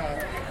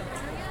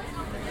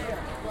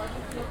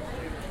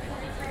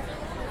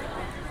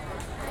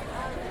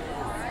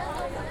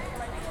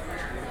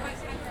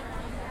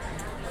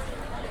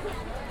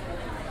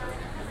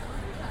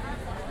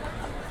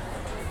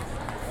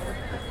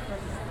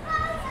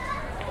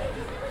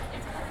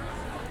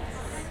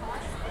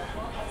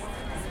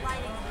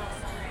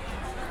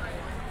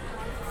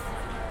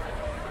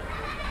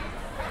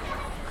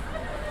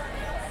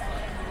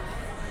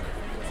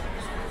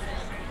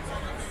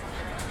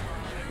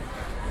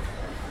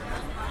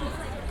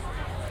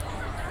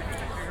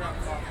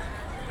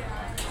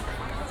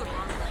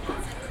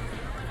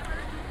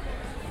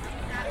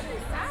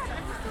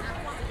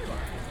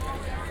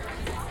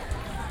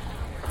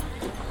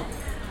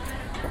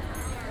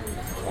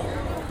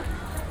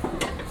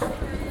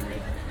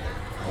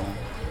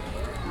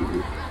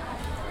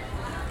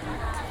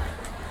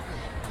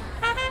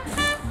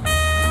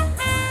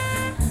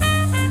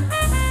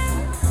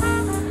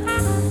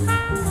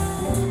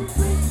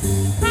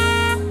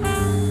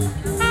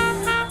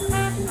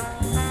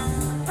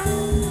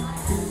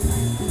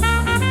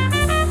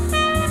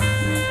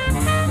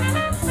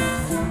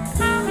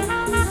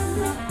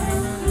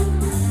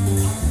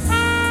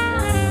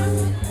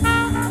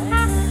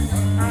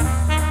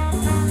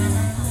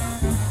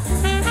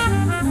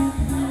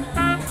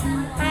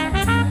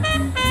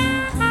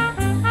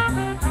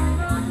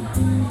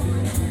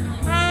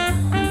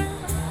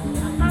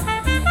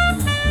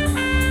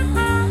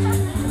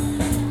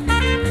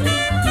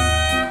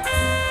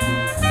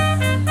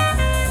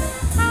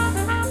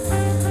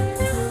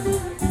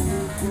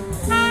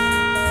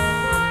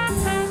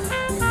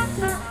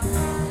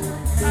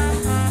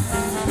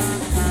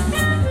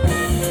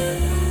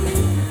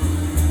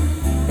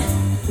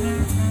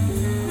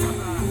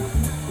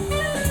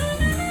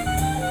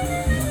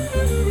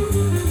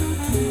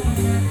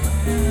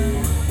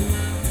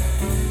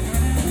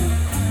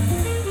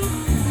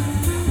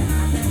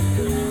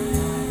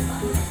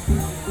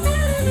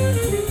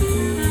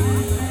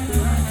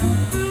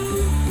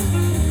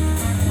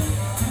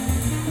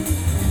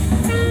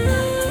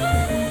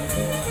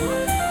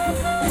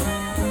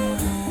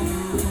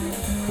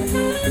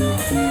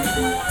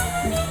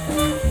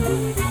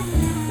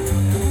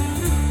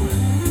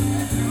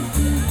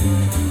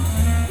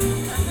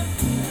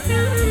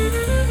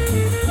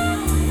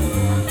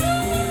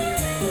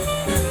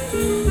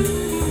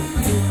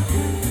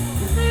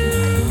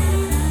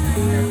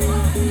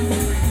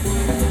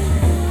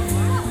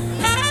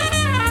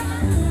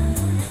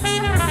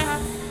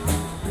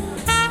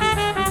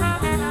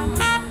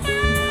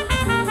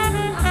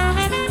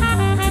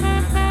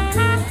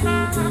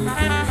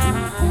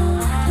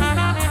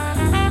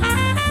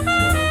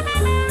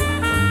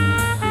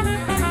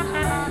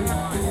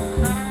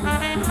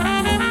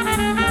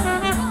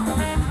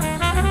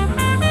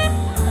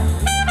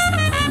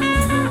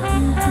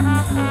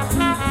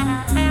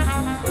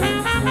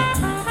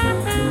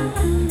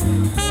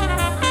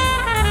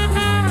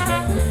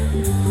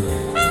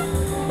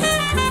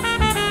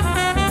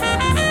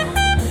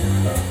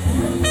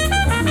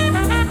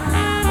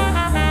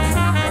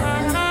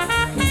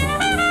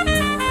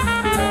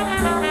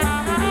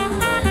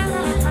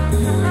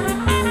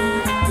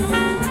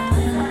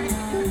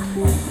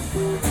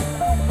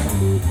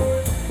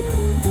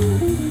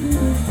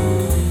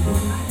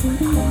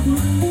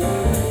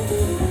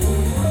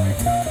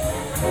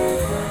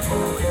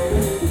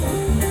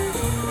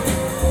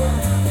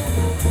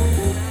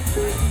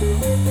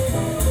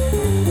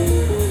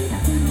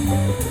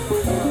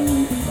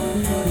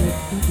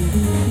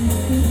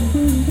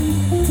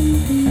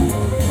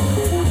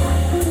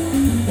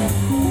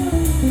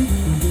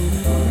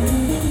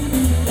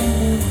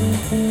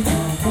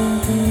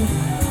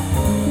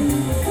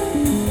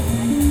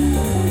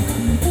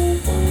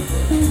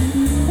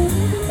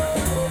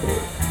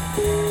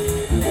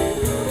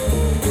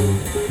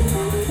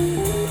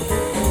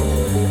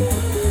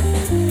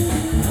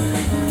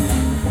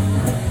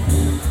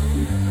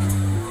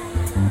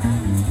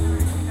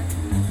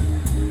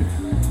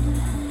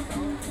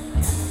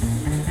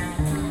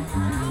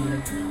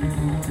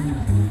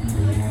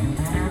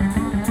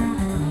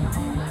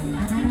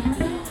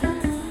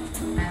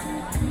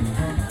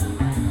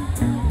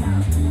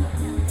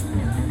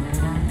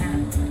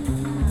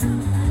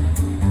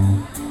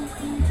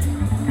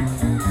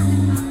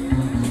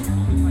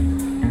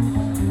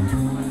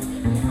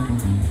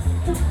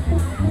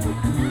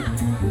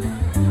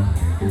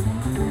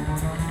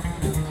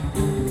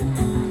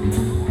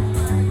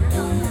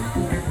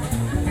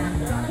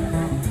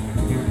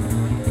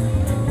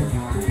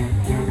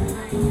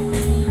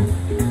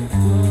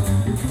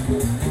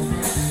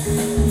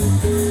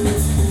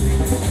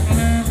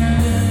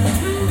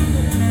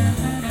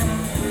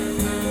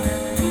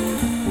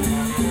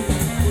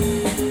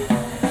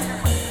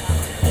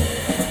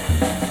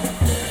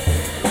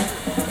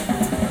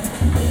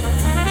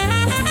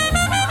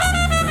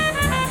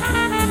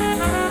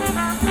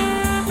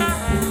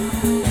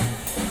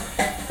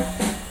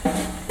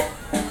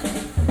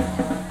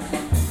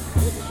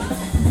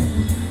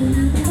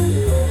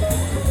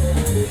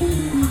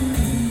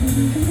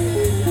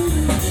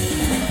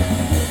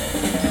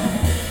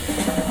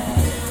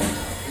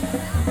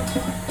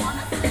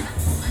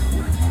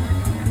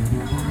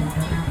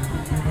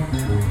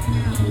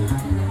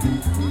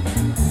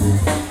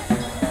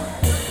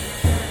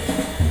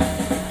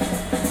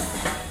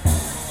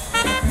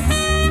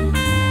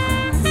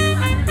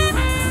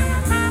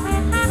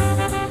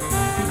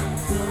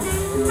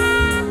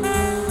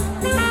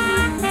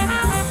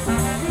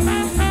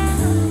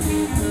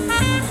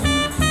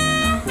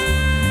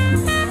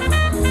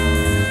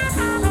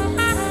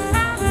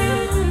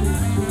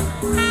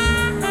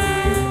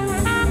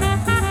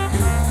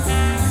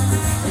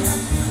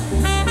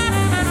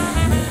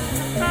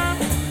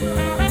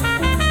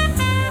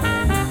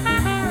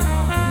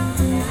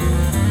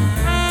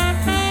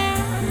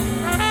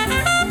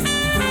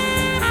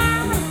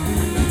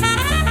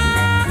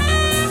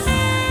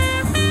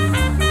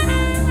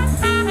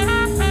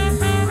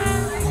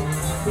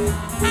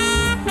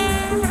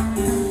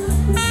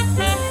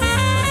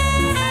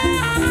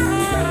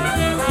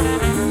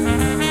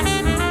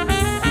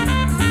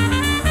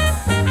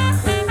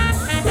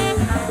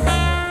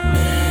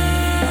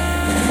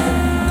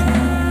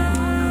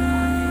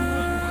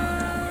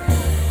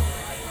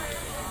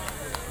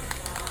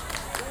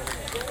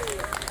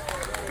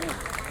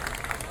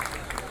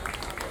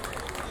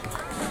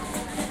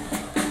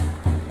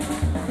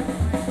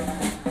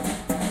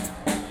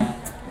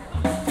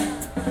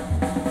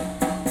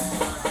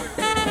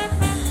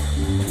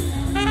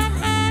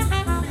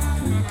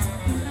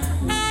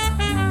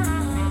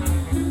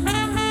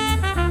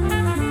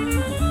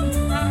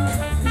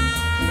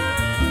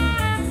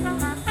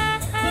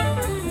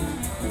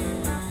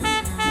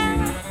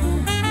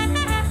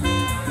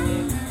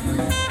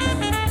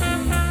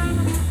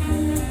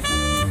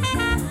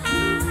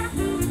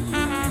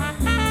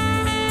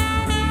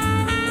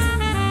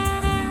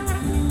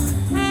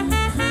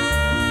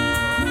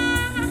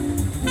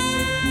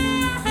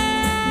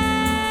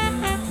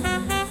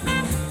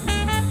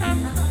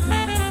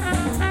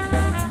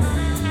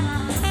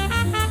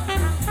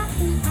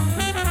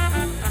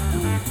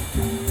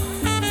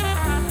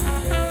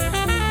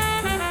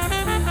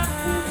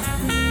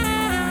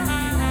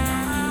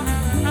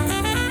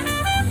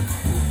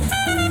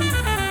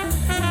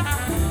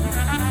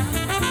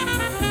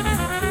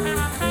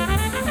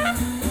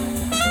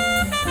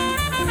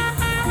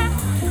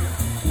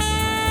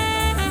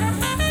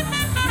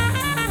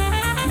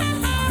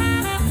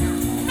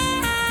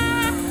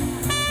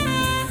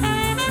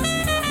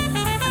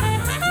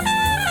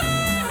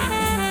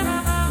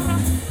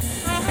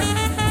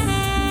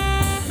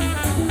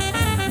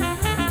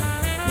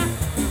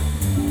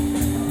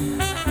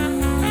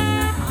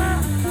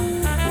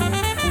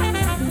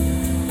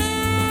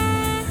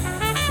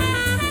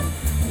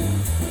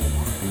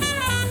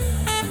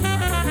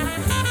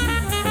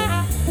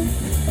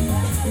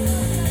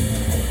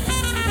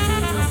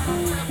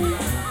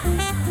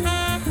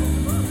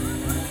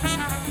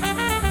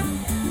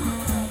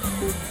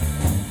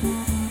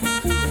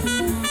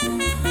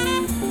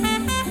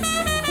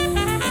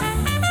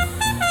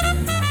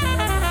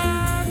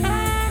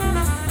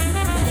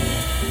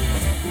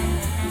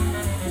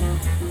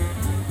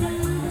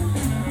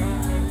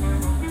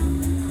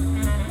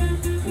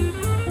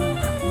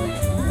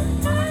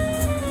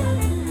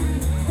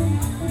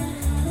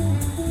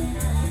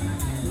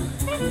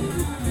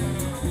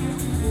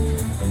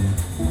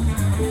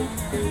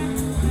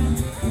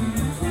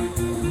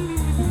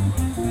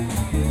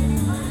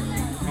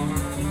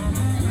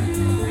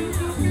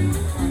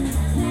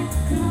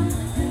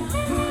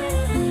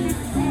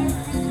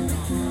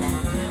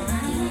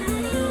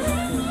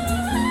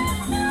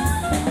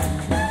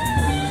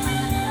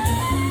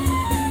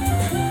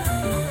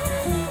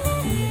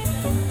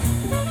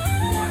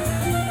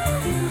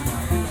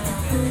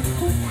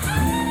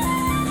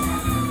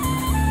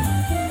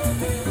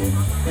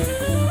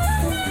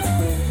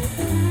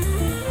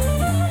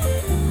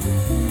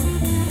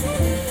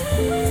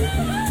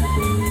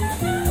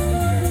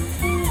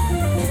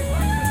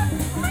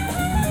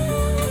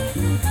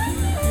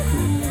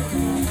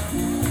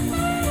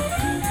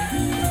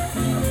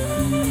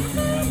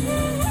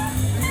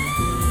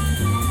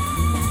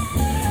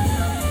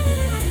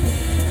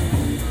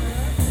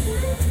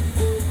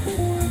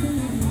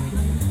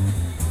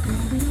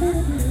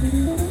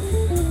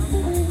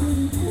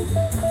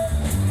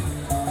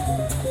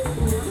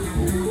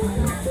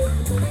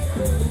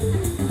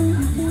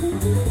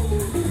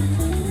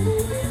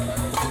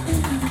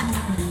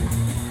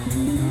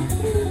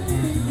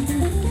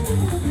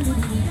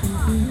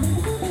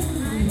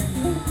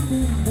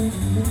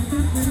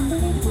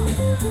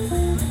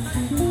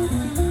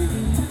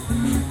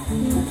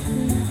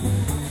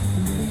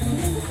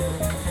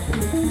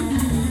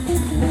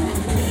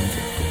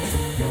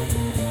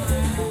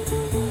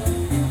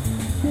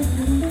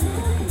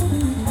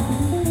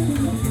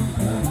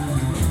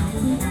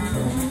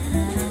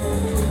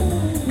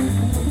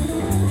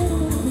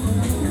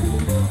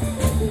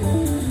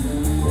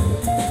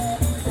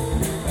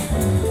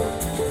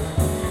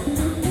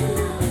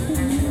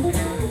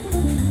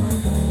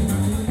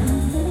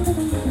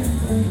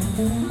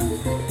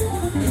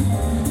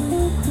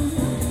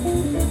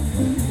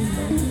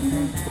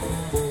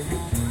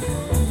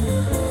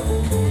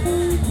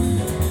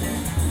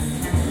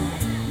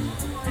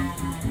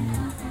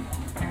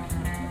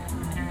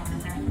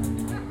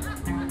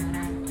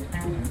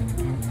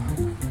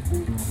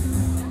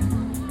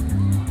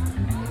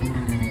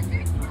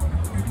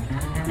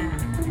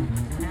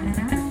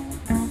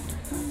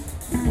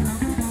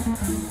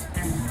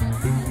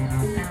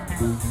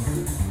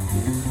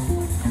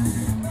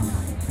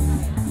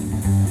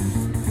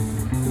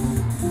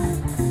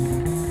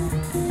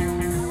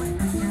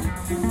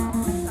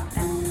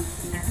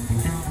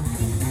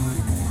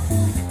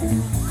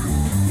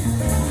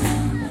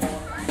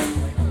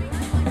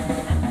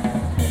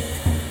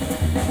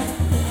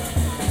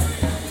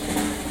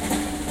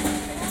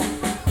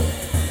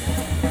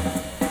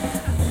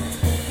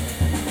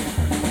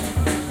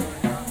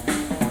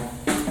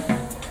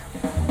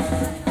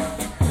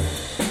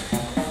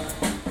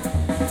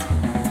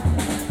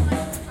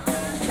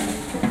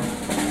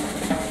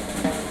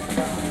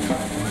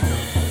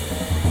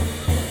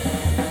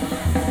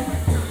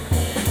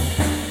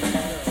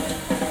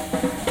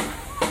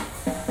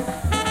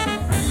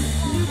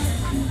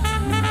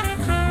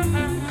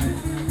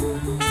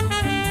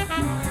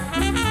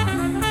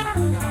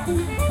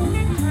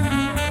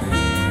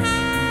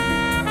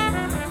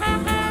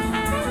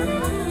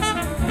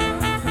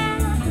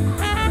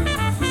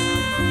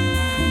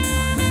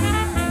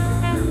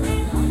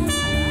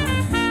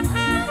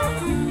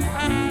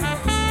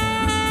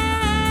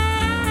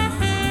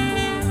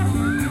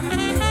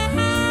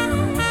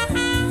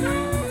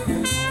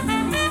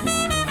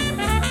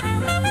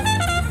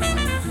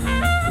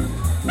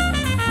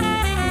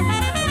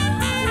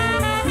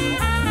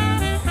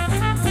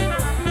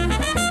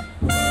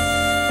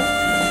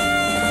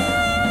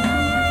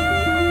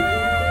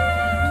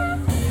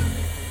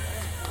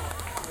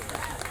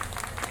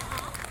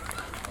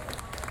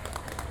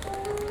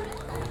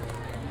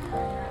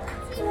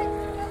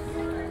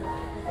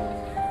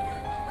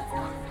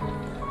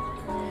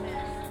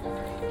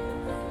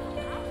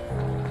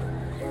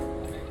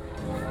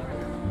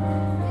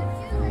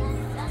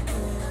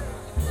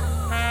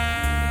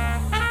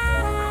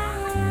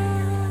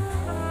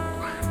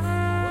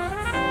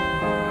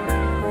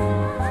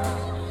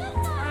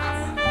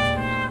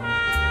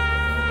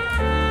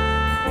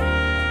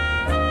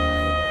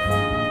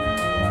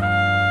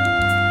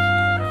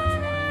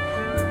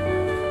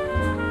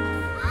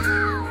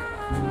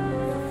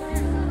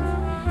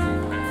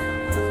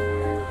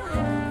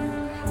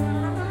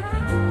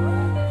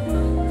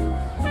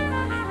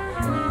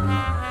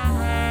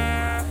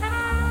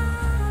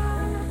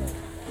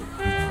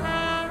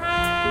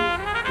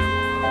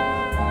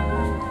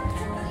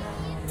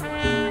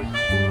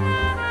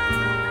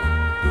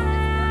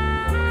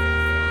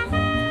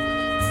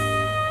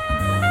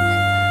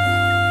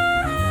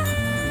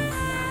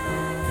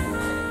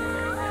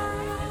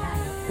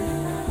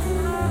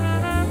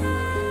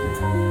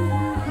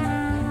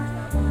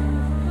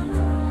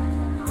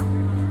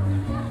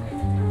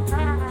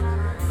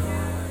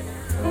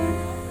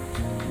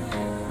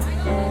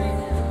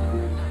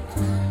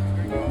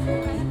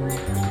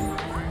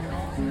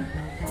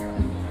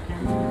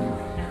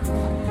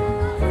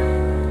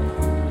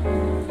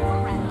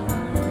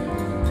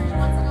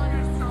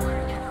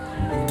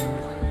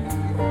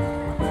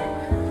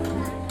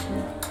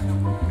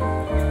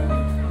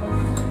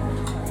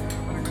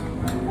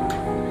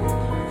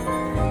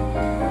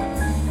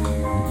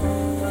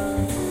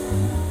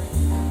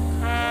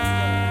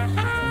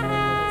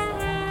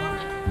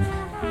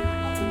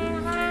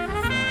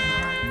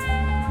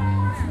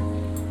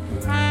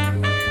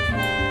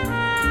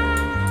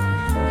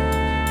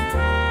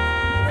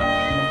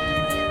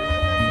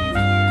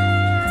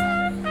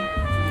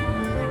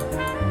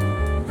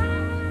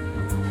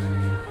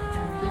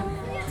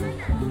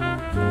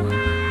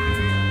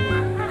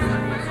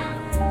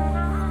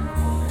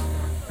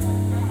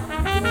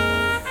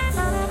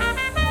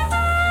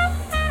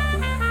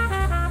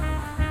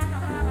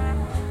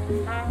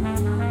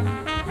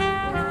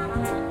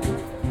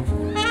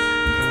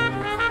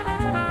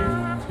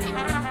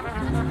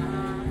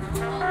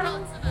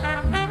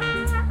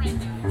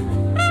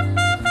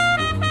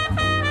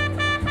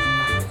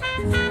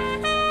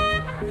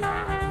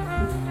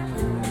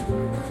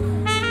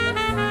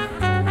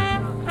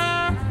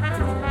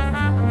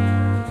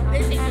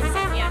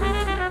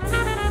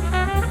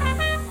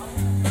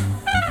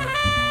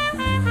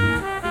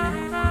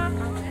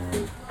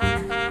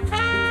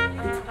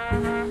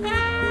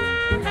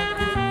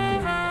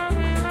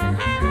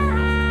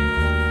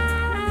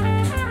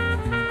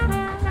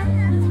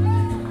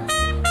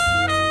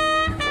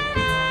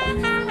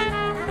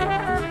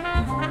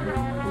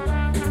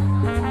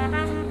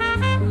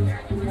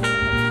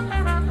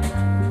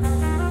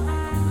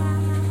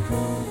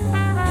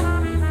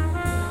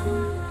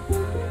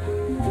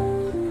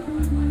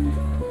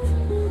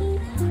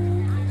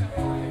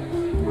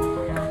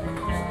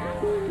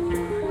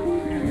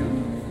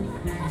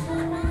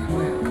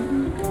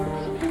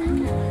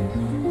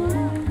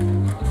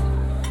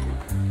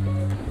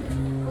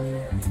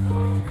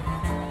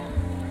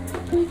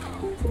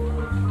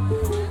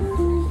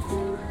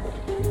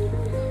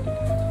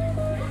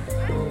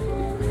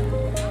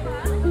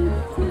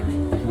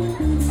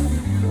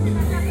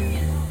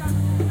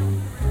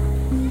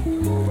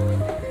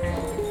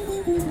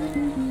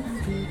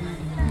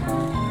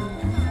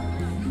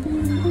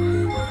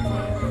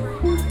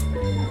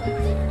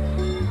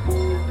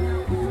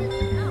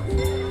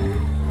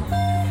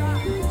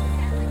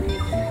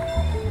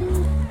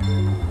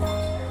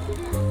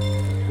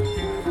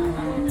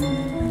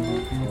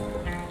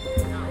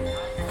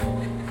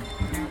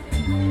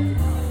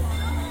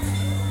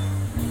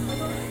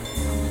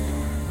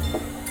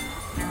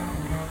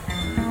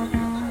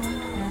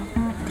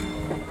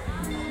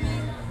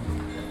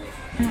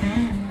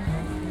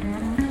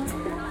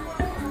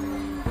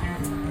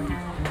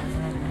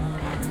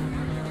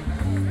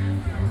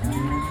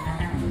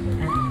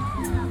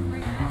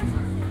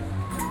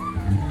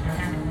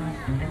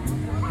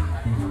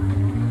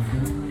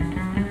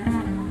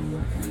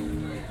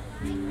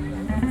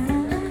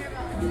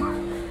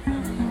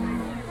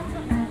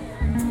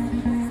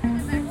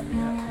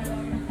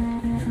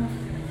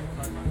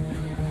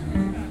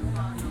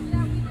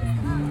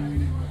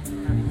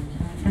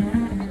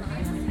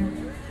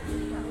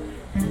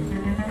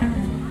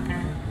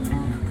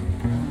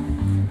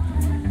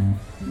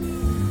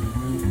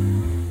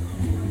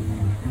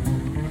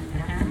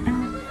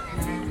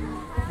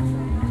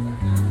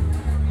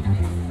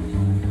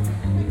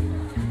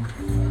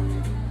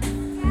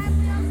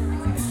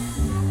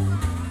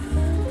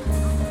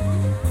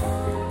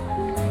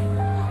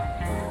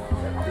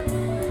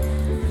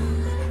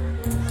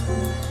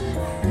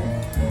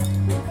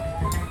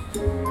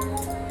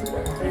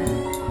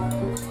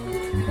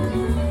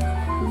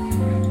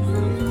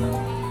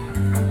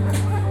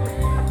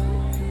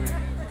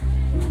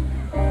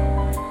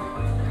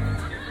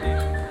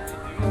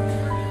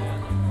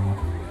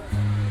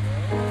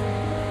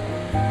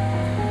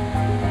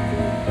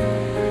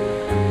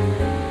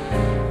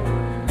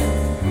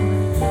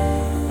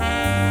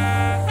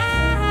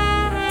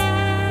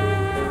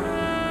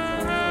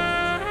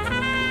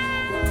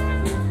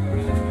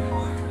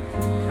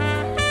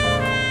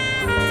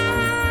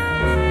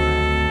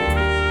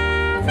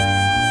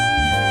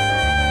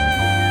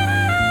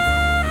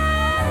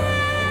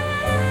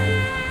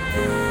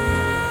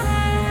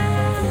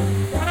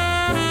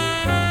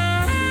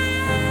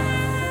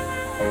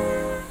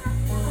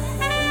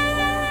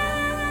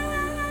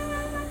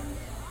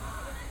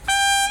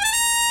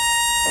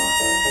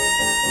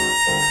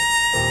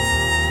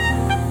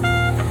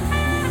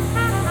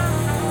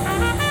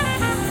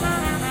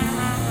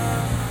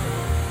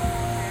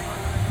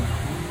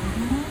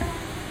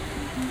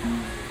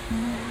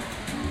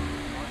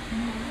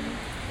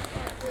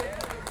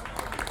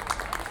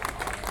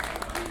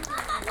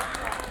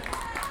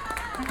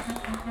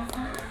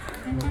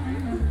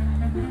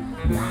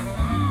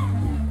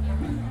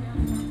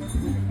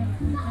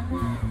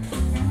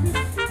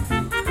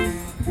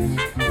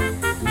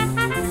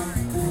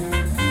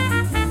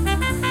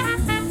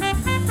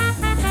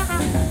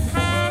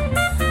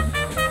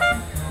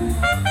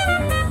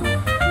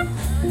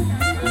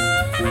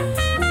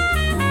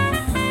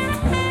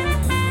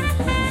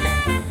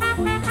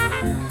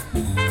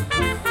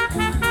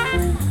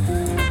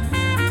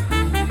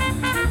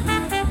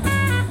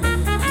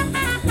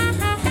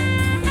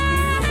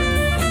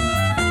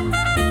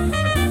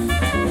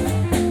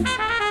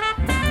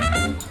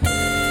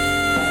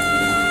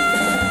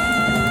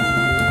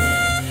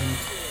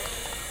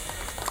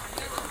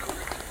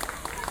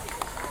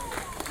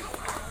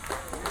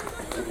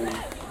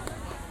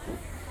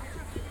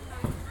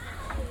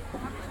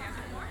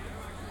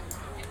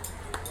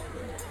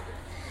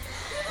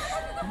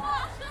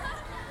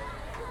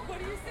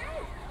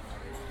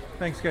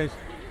 Thanks, guys.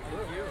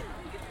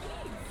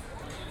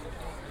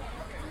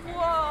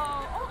 Whoa.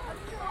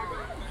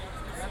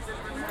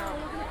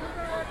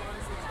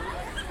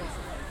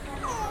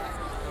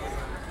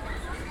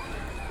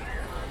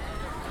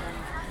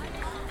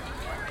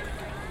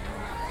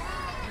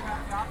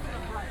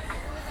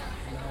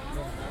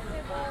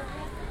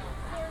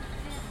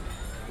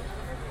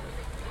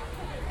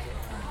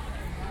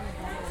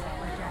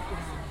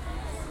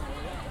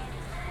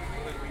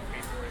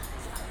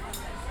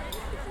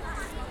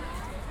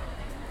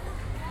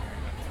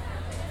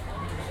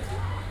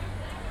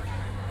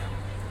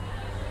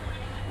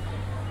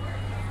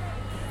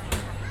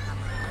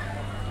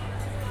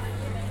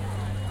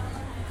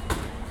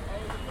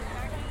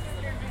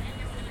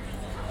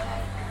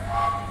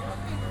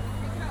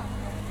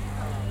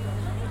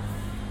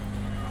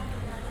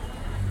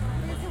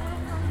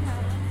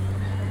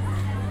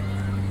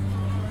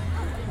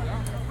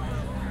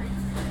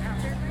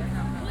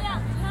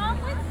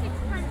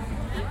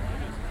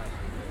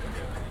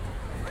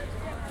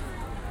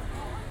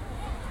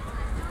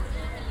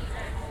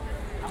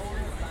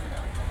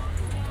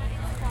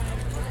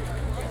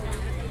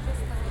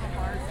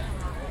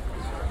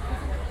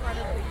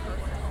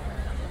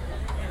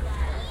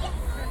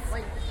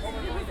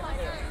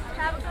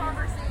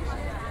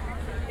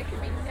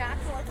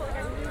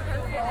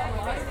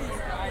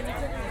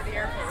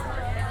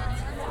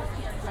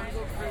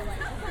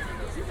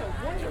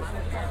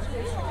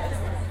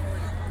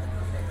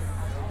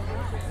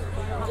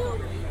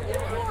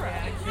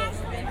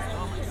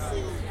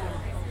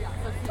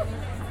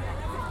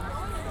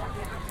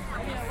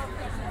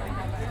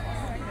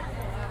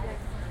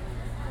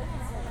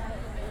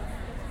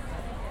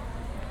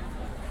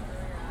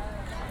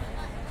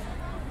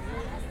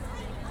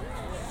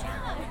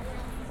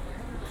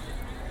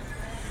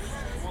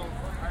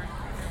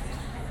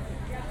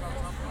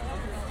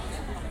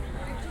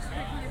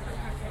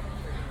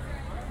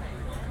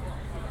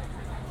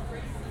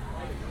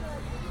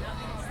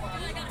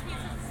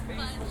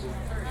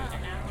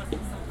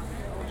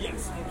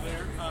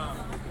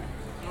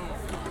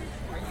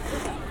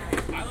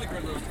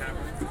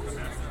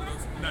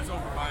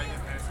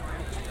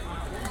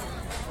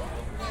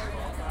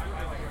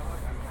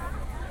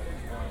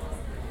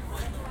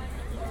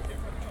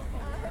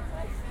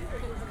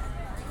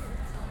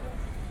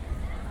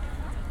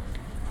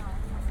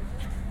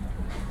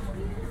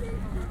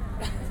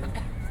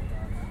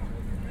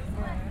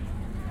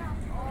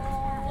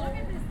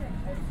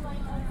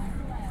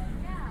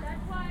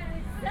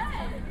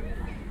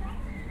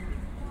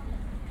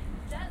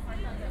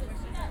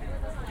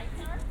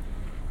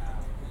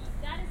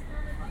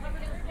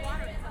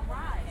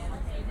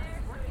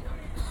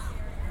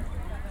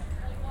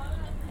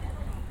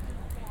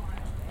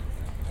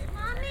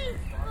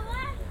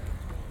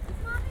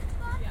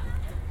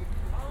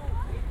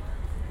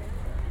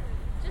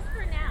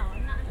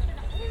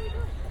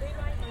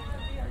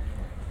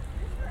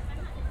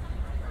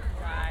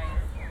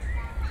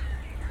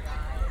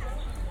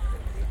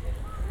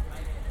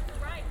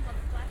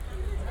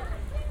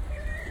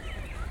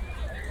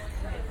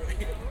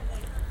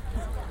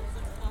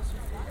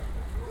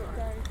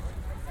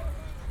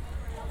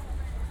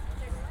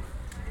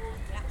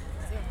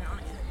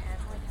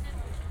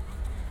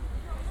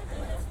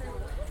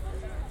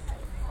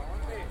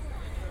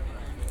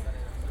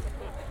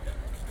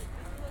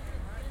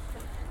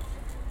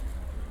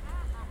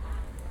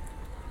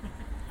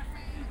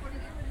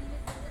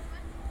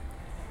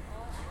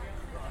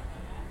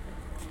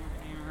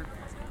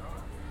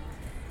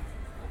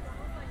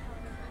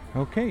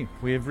 Okay,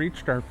 we have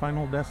reached our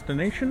final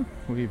destination.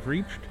 We've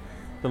reached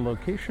the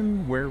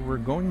location where we're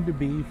going to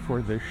be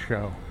for this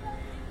show.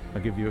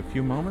 I'll give you a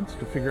few moments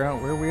to figure out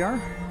where we are.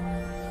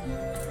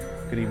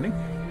 Good evening.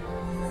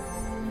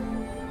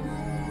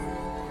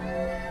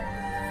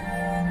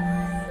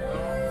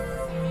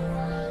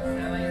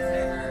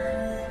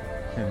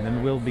 And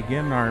then we'll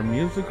begin our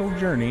musical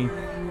journey.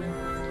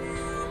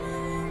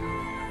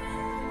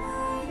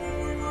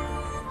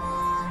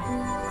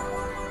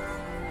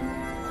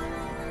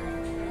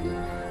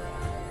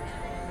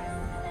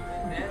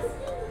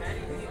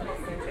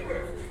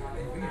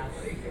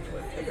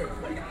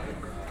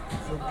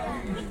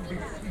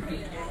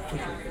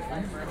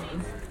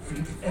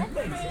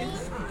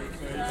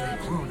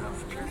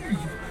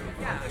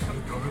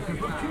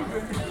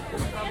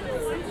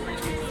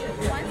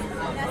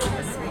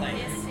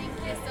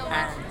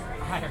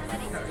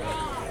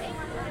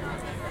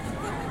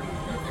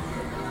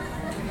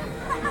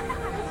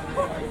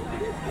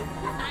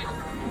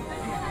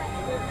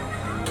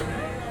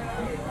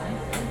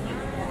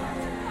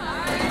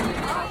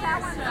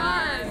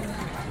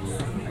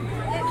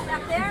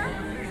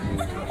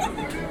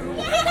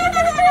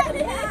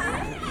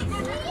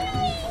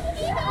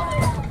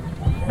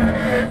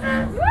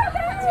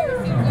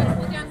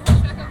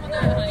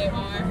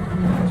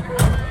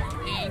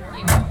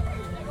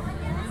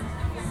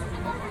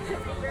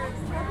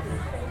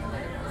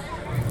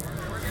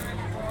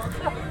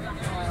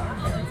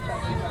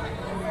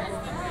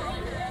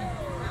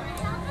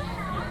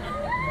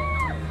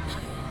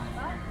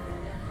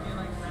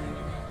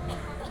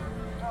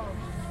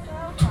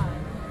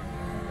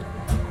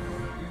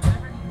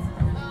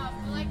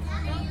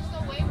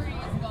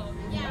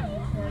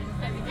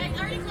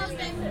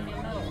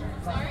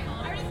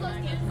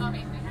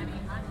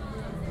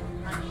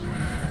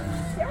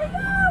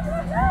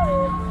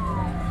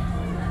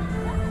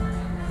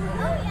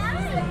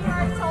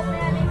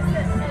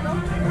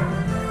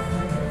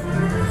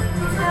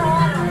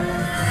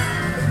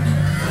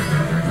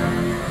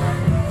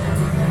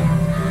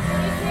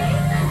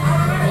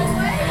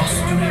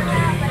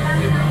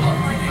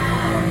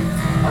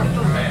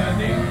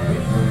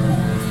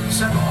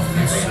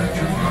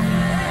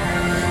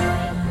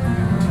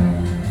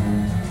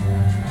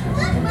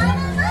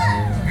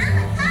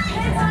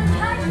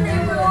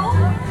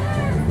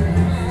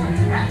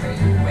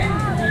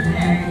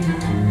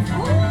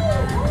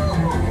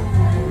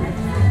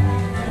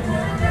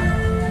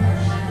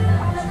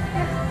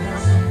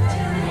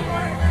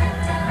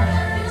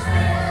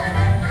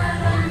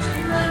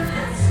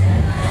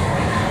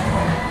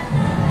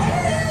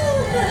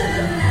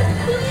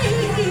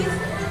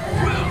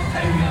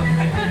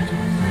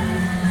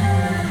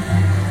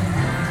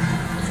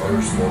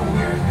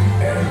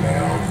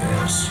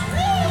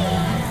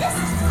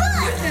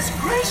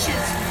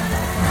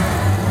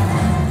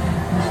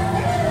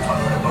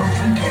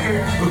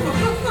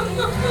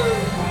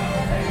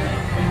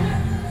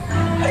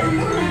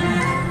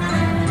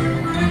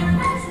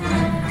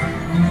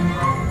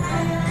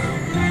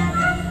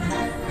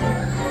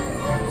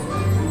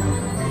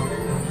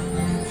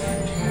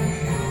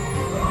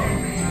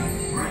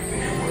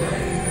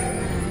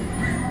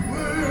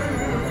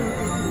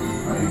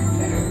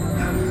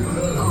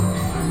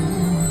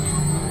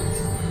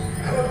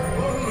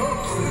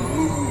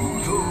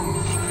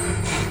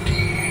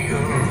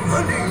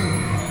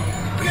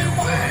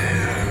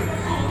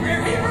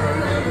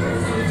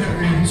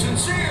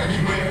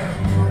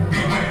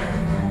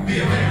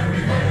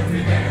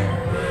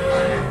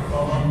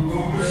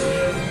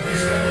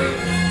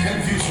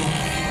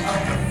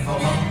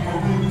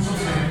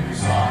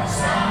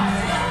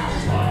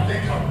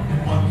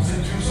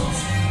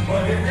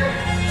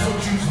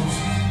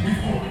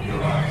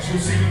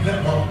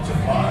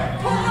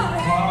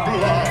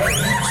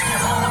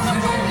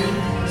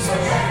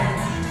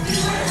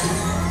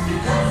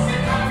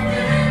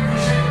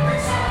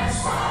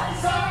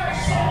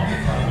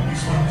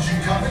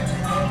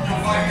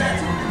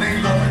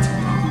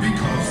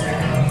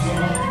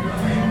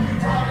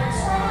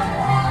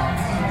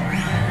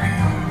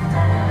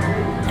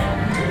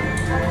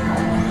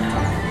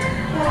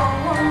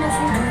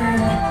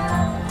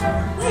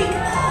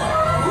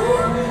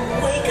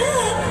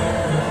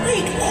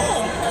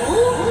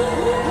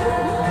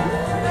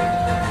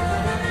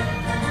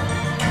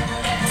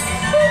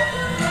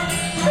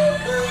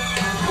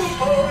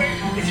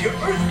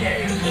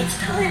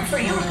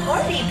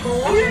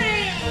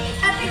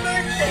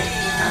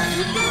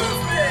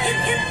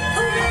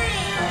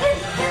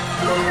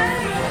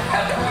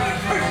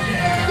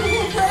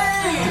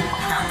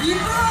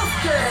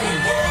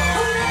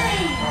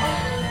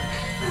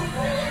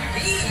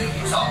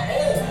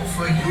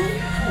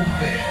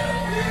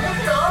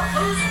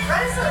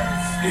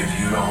 If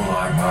you don't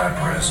like my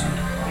present,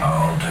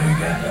 I'll take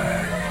it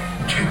back.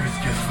 Cheers,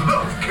 just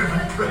love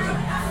giving present.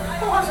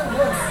 Wasn't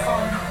it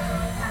fun?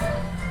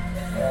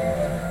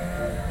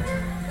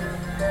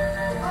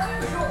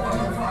 I'm sure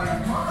you'll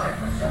find my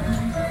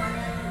present.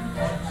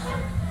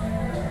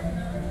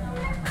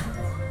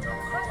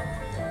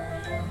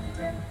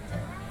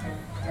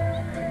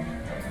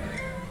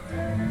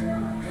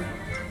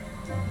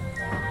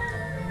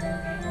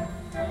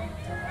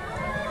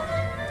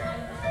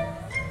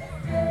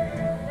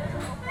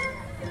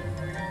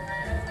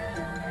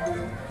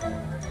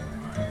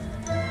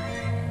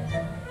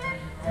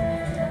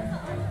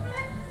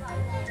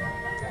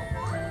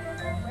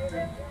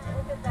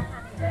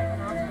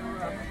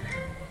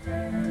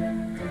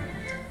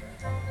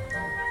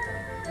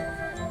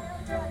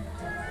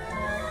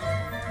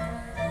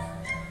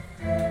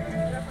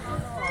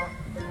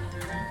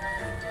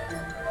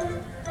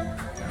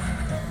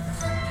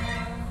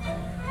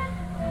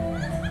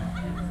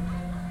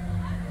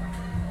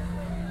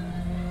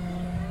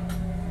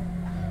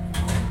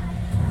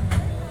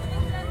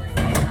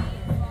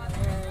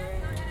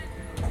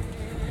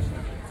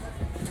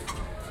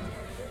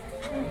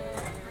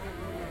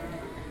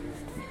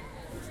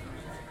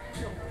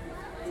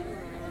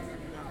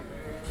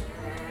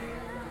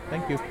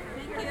 Thank you.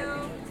 Thank you.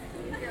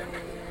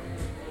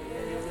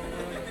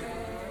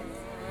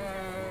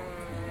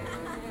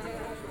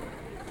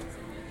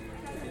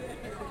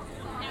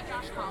 Yeah,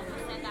 Josh called and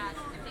said that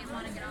if they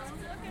want to get on.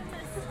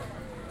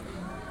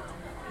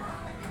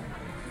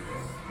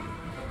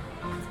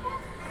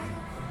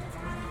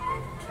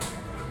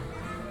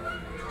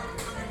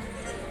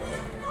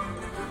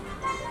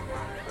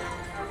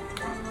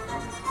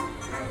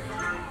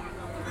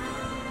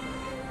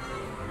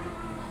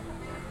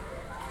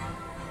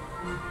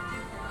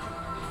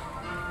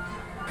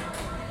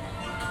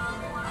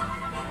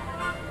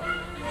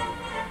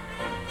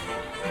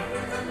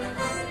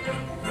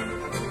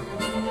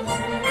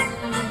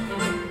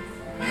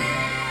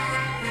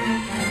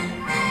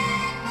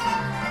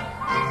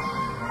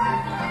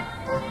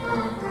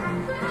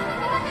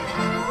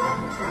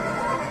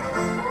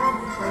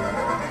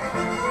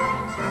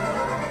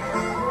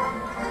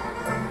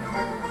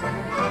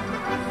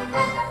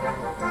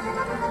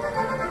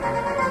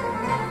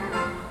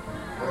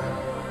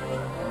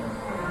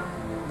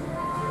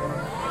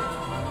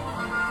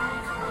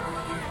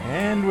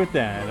 And with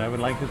that, I would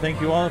like to thank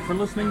you all for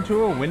listening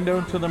to A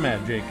Window to the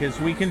Magic as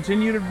we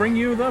continue to bring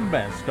you the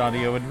best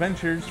audio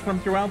adventures from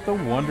throughout the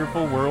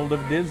wonderful world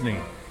of Disney.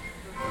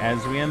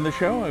 As we end the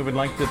show, I would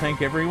like to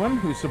thank everyone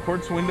who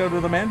supports Window to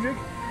the Magic,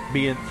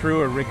 be it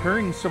through a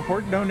recurring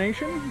support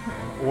donation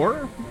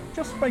or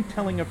just by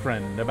telling a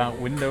friend about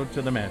Window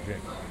to the Magic.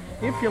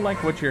 If you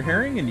like what you're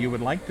hearing and you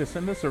would like to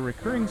send us a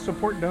recurring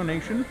support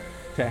donation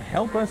to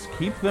help us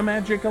keep the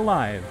magic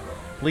alive,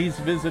 please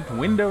visit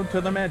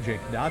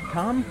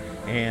windowtothemagic.com,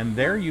 and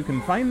there you can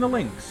find the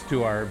links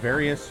to our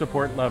various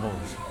support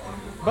levels.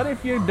 But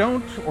if you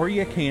don't or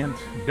you can't,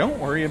 don't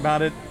worry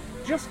about it.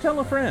 Just tell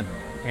a friend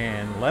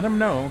and let them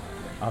know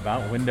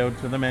about Window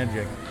to the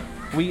Magic.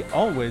 We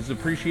always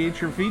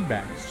appreciate your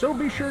feedback, so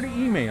be sure to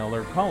email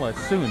or call us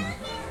soon.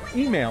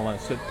 Email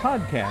us at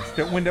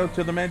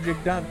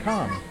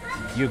podcast@windowtothemagic.com.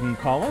 You can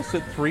call us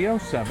at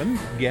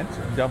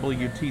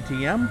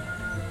 307-GET-WTTM.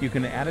 You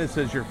can add us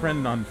as your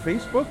friend on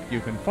Facebook,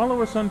 you can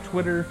follow us on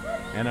Twitter,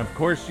 and of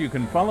course you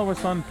can follow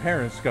us on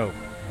Periscope.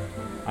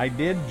 I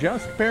did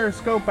just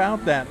Periscope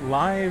out that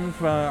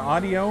live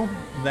audio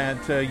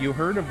that you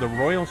heard of the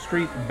Royal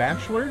Street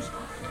Bachelors.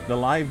 The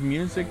live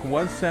music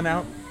was sent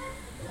out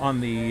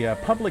on the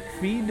public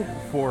feed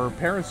for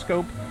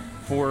Periscope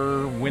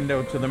for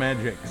Window to the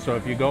Magic. So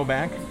if you go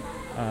back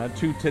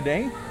to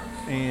today,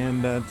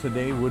 and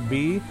today would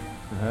be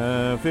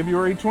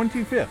February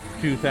 25th,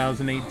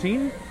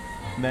 2018,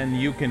 then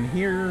you can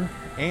hear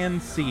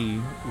and see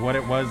what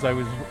it was I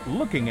was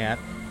looking at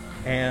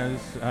as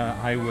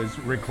I was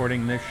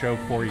recording this show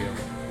for you.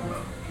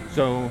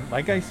 So,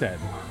 like I said,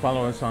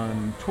 follow us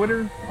on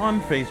Twitter,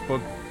 on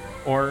Facebook,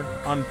 or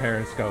on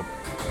Periscope.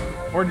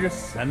 Or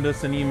just send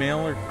us an email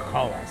or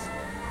call us.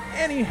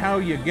 Anyhow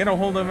you get a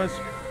hold of us,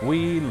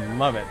 we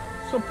love it.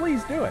 So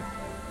please do it.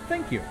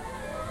 Thank you.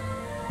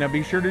 Now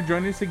be sure to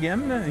join us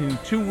again in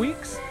 2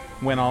 weeks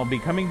when I'll be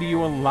coming to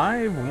you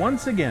live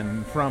once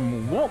again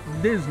from Walt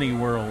Disney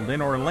World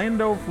in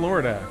Orlando,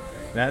 Florida.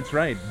 That's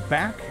right,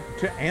 back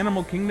to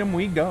Animal Kingdom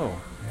we go.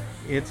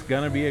 It's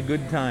gonna be a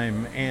good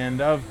time,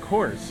 and of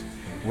course,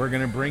 we're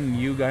gonna bring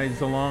you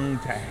guys along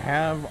to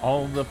have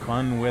all the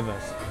fun with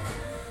us.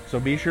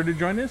 So be sure to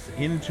join us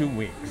in 2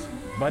 weeks.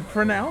 But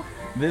for now,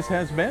 this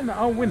has been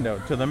A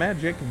Window to the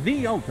Magic,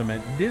 the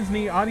ultimate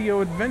Disney audio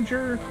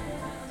adventure.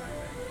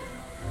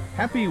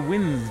 Happy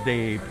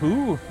Wednesday,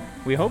 Pooh.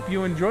 We hope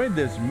you enjoyed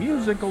this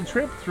musical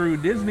trip through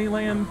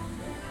Disneyland,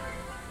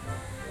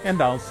 and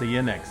I'll see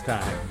you next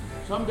time.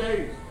 Some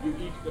days you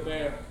eat the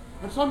bear,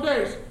 and some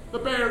days the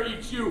bear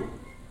eats you.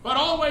 But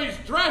always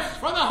dress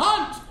for the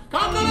hunt!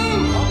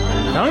 Congaloo!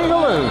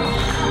 Congaloo!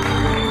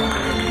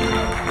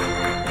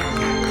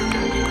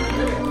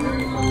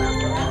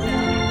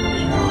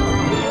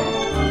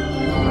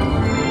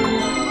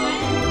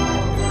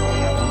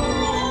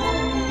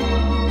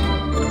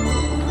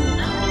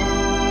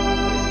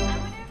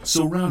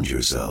 Surround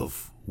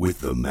yourself with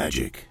the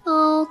magic.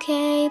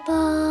 Okay,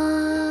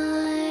 bye.